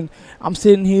mean? And I'm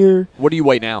sitting here. What do you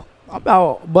weigh now?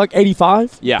 About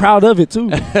 $185. Yeah. Proud of it, too.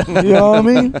 You know what I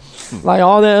mean? Like,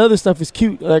 all that other stuff is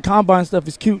cute. That combine stuff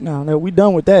is cute now. We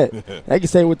done with that. They can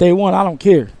say what they want. I don't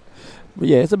care. But,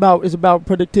 yeah, it's about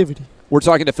productivity. We're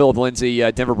talking to Phillip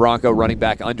Lindsay, Denver Bronco running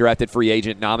back, undrafted free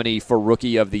agent, nominee for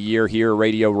Rookie of the Year here,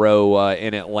 Radio Row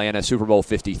in Atlanta, Super Bowl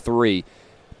 53.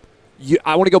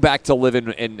 I want to go back to living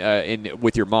in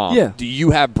with your mom. Yeah. Do you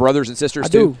have brothers and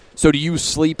sisters too? I do. So do you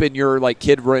sleep in your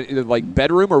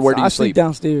bedroom, or where do you I sleep?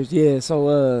 Downstairs. Yeah.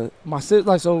 So my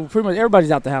sister, so pretty much everybody's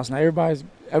out the house now.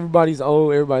 Everybody's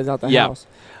old. Everybody's out the house.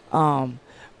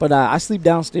 But I sleep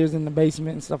downstairs in the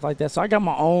basement and stuff like that. So I got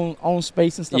my own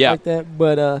space and stuff like that.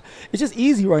 But it's just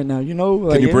easy right now, you know.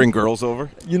 Like, can you bring girls over?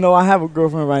 You know, I have a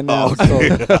girlfriend right now. Oh,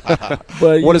 okay.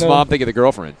 But what does mom think of the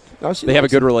girlfriend? Oh, they have a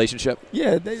good relationship?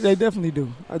 Yeah, they definitely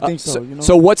do. I think so. You know?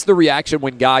 So what's the reaction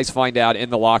when guys find out in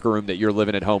the locker room that you're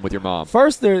living at home with your mom?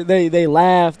 First, they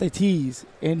laugh, they tease,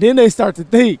 and then they start to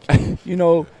think, you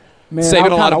know, man,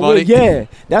 saving a lot of money. Yeah,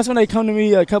 that's when they come to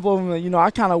me. A couple of them, you know, I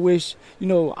kind of wish, you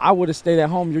know, I would have stayed at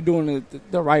home. You're doing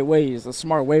it the right way. It's a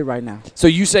smart way right now. So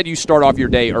you said you start off your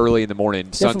day early in the morning.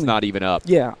 Definitely. Sun's not even up.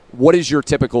 Yeah. What is your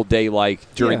typical day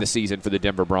like during the season for the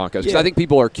Denver Broncos? Because I think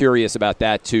people are curious about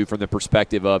that too, from the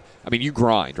perspective of, I mean, you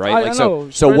grind, right? I know.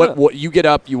 So what you get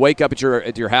up, you wake up at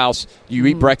your house, you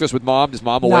eat breakfast with mom. Does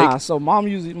mom awake? Nah. So my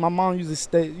mom usually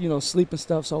stay, you know, sleep and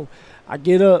stuff. So I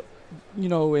get up, you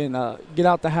know, and get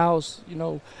out the house, you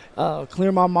know,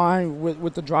 clear my mind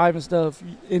with the drive and stuff.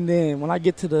 And then when I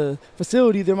get to the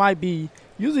facility, there might be,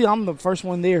 usually I'm the first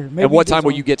one there. Maybe and what time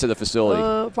will you get to the facility?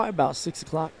 Probably about 6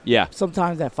 o'clock. Yeah.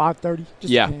 Sometimes at 5:30.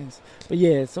 Just depends. But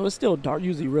yeah, so it's still dark,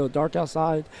 usually real dark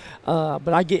outside. But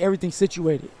I get everything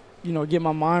situated, you know, get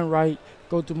my mind right,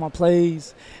 go through my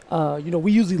plays. You know,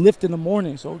 we usually lift in the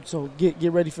morning, so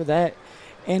get ready for that.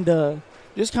 And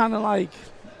just kind of like,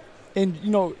 and,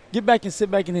 you know, get back and sit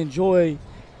back and enjoy,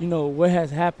 you know, what has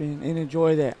happened and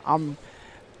enjoy that I'm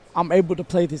able to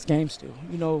play this game still,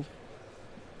 you know.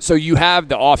 So you have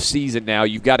the off season now.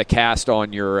 You've got a cast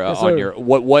on your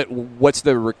what's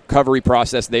the recovery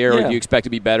process there? Yeah. Do you expect to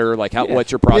be better? Like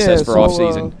what's your process for off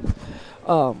season?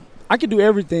 I can do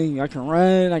everything. I can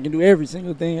run. I can do every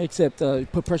single thing except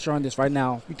put pressure on this right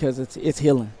now because it's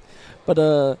healing.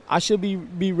 But I should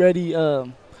be ready.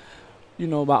 You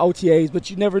know, by OTAs,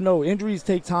 but you never know. Injuries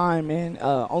take time, and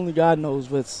only God knows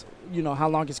how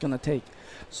long it's going to take.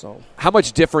 So, how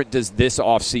much different does this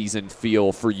offseason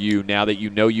feel for you now that you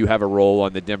know you have a role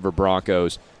on the Denver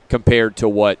Broncos compared to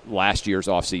what last year's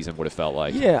offseason would have felt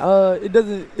like? Yeah, it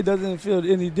doesn't feel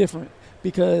any different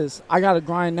because I got to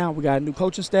grind now. We got a new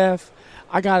coaching staff.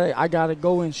 I gotta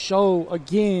go and show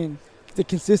again the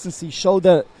consistency. Show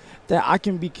that I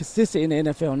can be consistent in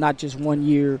the NFL, not just 1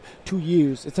 year, 2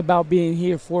 years. It's about being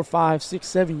here 4, 5, 6,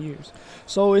 7 years.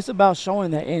 So it's about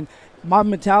showing that. And my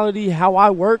mentality, how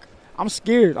I work, I'm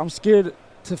scared. I'm scared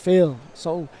to fail.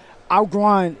 So I'll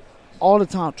grind all the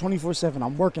time, 24/7.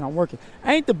 I'm working.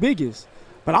 I ain't the biggest,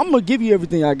 but I'm going to give you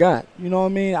everything I got. You know what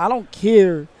I mean? I don't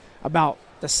care about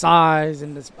the size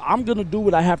and this. I'm going to do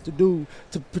what I have to do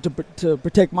to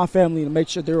protect my family and make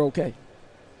sure they're okay.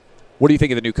 What do you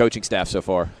think of the new coaching staff so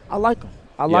far? I like them.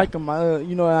 I like them.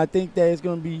 You know, I think that it's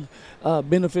going to be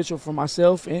beneficial for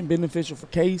myself and beneficial for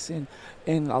Case and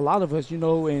a lot of us, you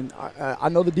know. And I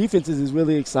know the defenses is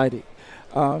really excited.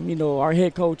 You know, our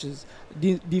head coach is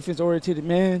defense-oriented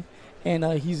man, and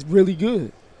he's really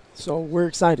good. So we're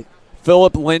excited.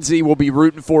 Phillip Lindsay will be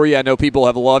rooting for you. I know people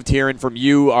have loved hearing from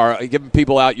you. Giving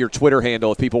people out your Twitter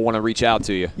handle if people want to reach out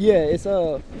to you. Yeah, it's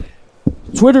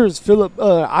Twitter is Phillip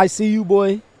I See You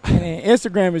Boy. And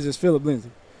Instagram is just Phillip Lindsay.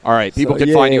 All right, people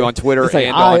can find you on Twitter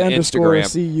and on Instagram.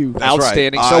 CU.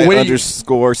 Outstanding. Right. So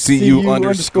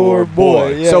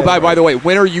 _CU_boy. Yeah. So by the way,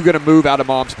 when are you going to move out of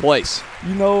mom's place?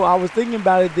 You know, I was thinking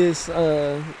about it this, you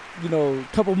know, a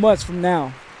couple months from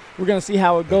now. We're going to see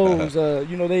how it goes.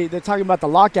 You know, they're talking about the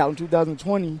lockout in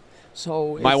 2020.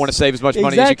 So might want to save as much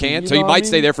money as you can. So you might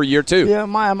stay there for a year too. Yeah,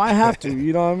 I might have to.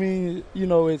 You know what I mean? You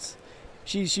know, it's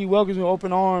she welcomes me with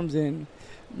open arms, and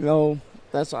you know.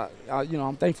 That's you know,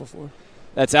 I'm thankful for.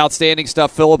 That's outstanding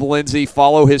stuff. Phillip Lindsay,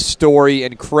 follow his story.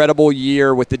 Incredible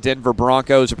year with the Denver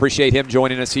Broncos. Appreciate him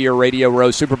joining us here, Radio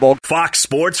Row Super Bowl. Fox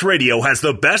Sports Radio has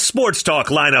the best sports talk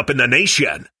lineup in the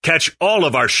nation. Catch all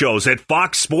of our shows at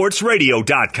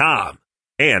foxsportsradio.com.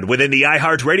 And within the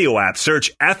iHeartRadio app,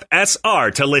 search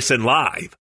FSR to listen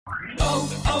live.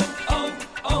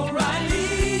 O'Reilly.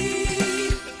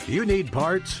 You need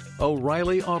parts?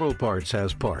 O'Reilly Auto Parts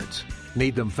has parts.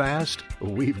 Need them fast?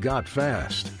 We've got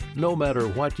fast. No matter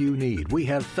what you need, we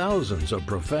have thousands of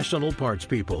professional parts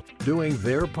people doing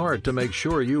their part to make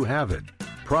sure you have it.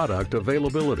 Product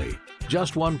availability.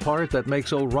 Just one part that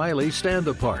makes O'Reilly stand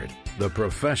apart. The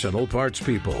professional parts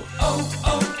people.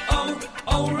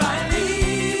 O'Reilly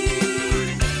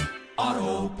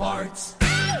Auto Parts.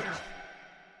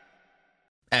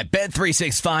 At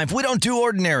Bet365, we don't do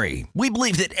ordinary. We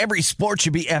believe that every sport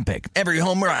should be epic. Every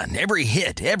home run, every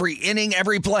hit, every inning,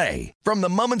 every play. From the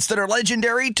moments that are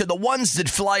legendary to the ones that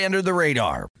fly under the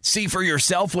radar. See for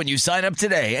yourself when you sign up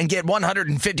today and get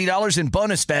 $150 in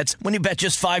bonus bets when you bet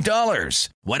just $5.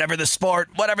 Whatever the sport,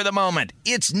 whatever the moment,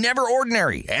 it's never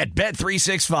ordinary at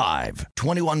Bet365.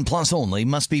 21 plus only.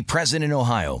 Must be present in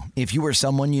Ohio. If you or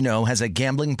someone you know has a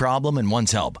gambling problem and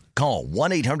wants help, call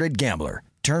 1-800-GAMBLER.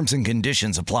 Terms and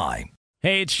conditions apply.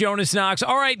 Hey, it's Jonas Knox.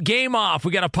 All right, game off.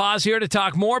 We got to pause here to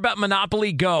talk more about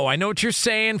Monopoly Go. I know what you're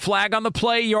saying, flag on the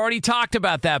play. You already talked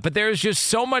about that, but there's just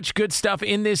so much good stuff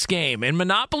in this game. In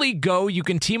Monopoly Go, you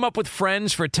can team up with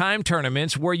friends for time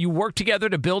tournaments where you work together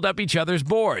to build up each other's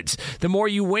boards. The more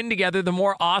you win together, the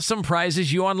more awesome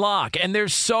prizes you unlock. And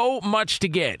there's so much to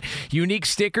get. Unique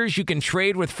stickers you can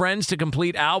trade with friends to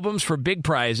complete albums for big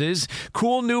prizes.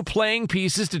 Cool new playing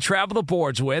pieces to travel the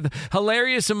boards with.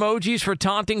 Hilarious emojis for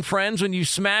taunting friends when you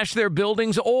smash their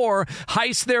buildings or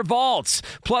heist their vaults.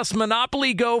 Plus,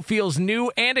 Monopoly Go feels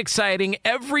new and exciting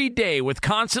every day with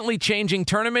constantly changing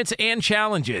tournaments and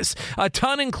challenges. A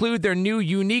ton include their new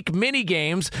unique mini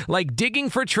games like digging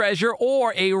for treasure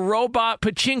or a robot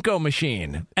pachinko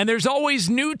machine. And there's always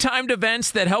new timed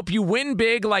events that help you win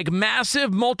big, like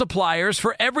massive multipliers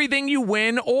for everything you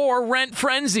win or rent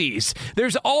frenzies.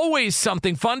 There's always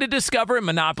something fun to discover in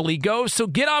Monopoly Go, so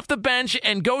get off the bench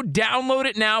and go download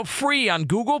it now free on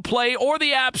Google Play or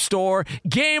the App Store.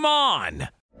 Game on!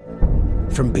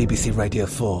 From BBC Radio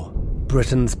 4,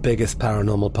 Britain's biggest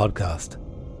paranormal podcast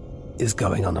is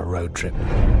going on a road trip.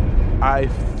 I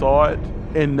thought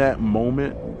in that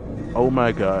moment, oh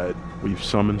my God, we've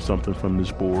summoned something from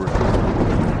this board.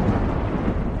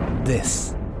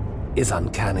 This is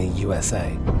Uncanny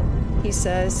USA. He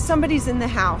says, somebody's in the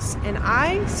house, and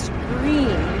I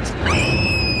screamed.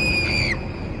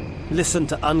 Listen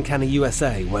to Uncanny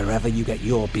USA wherever you get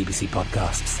your BBC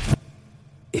podcasts,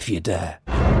 if you dare.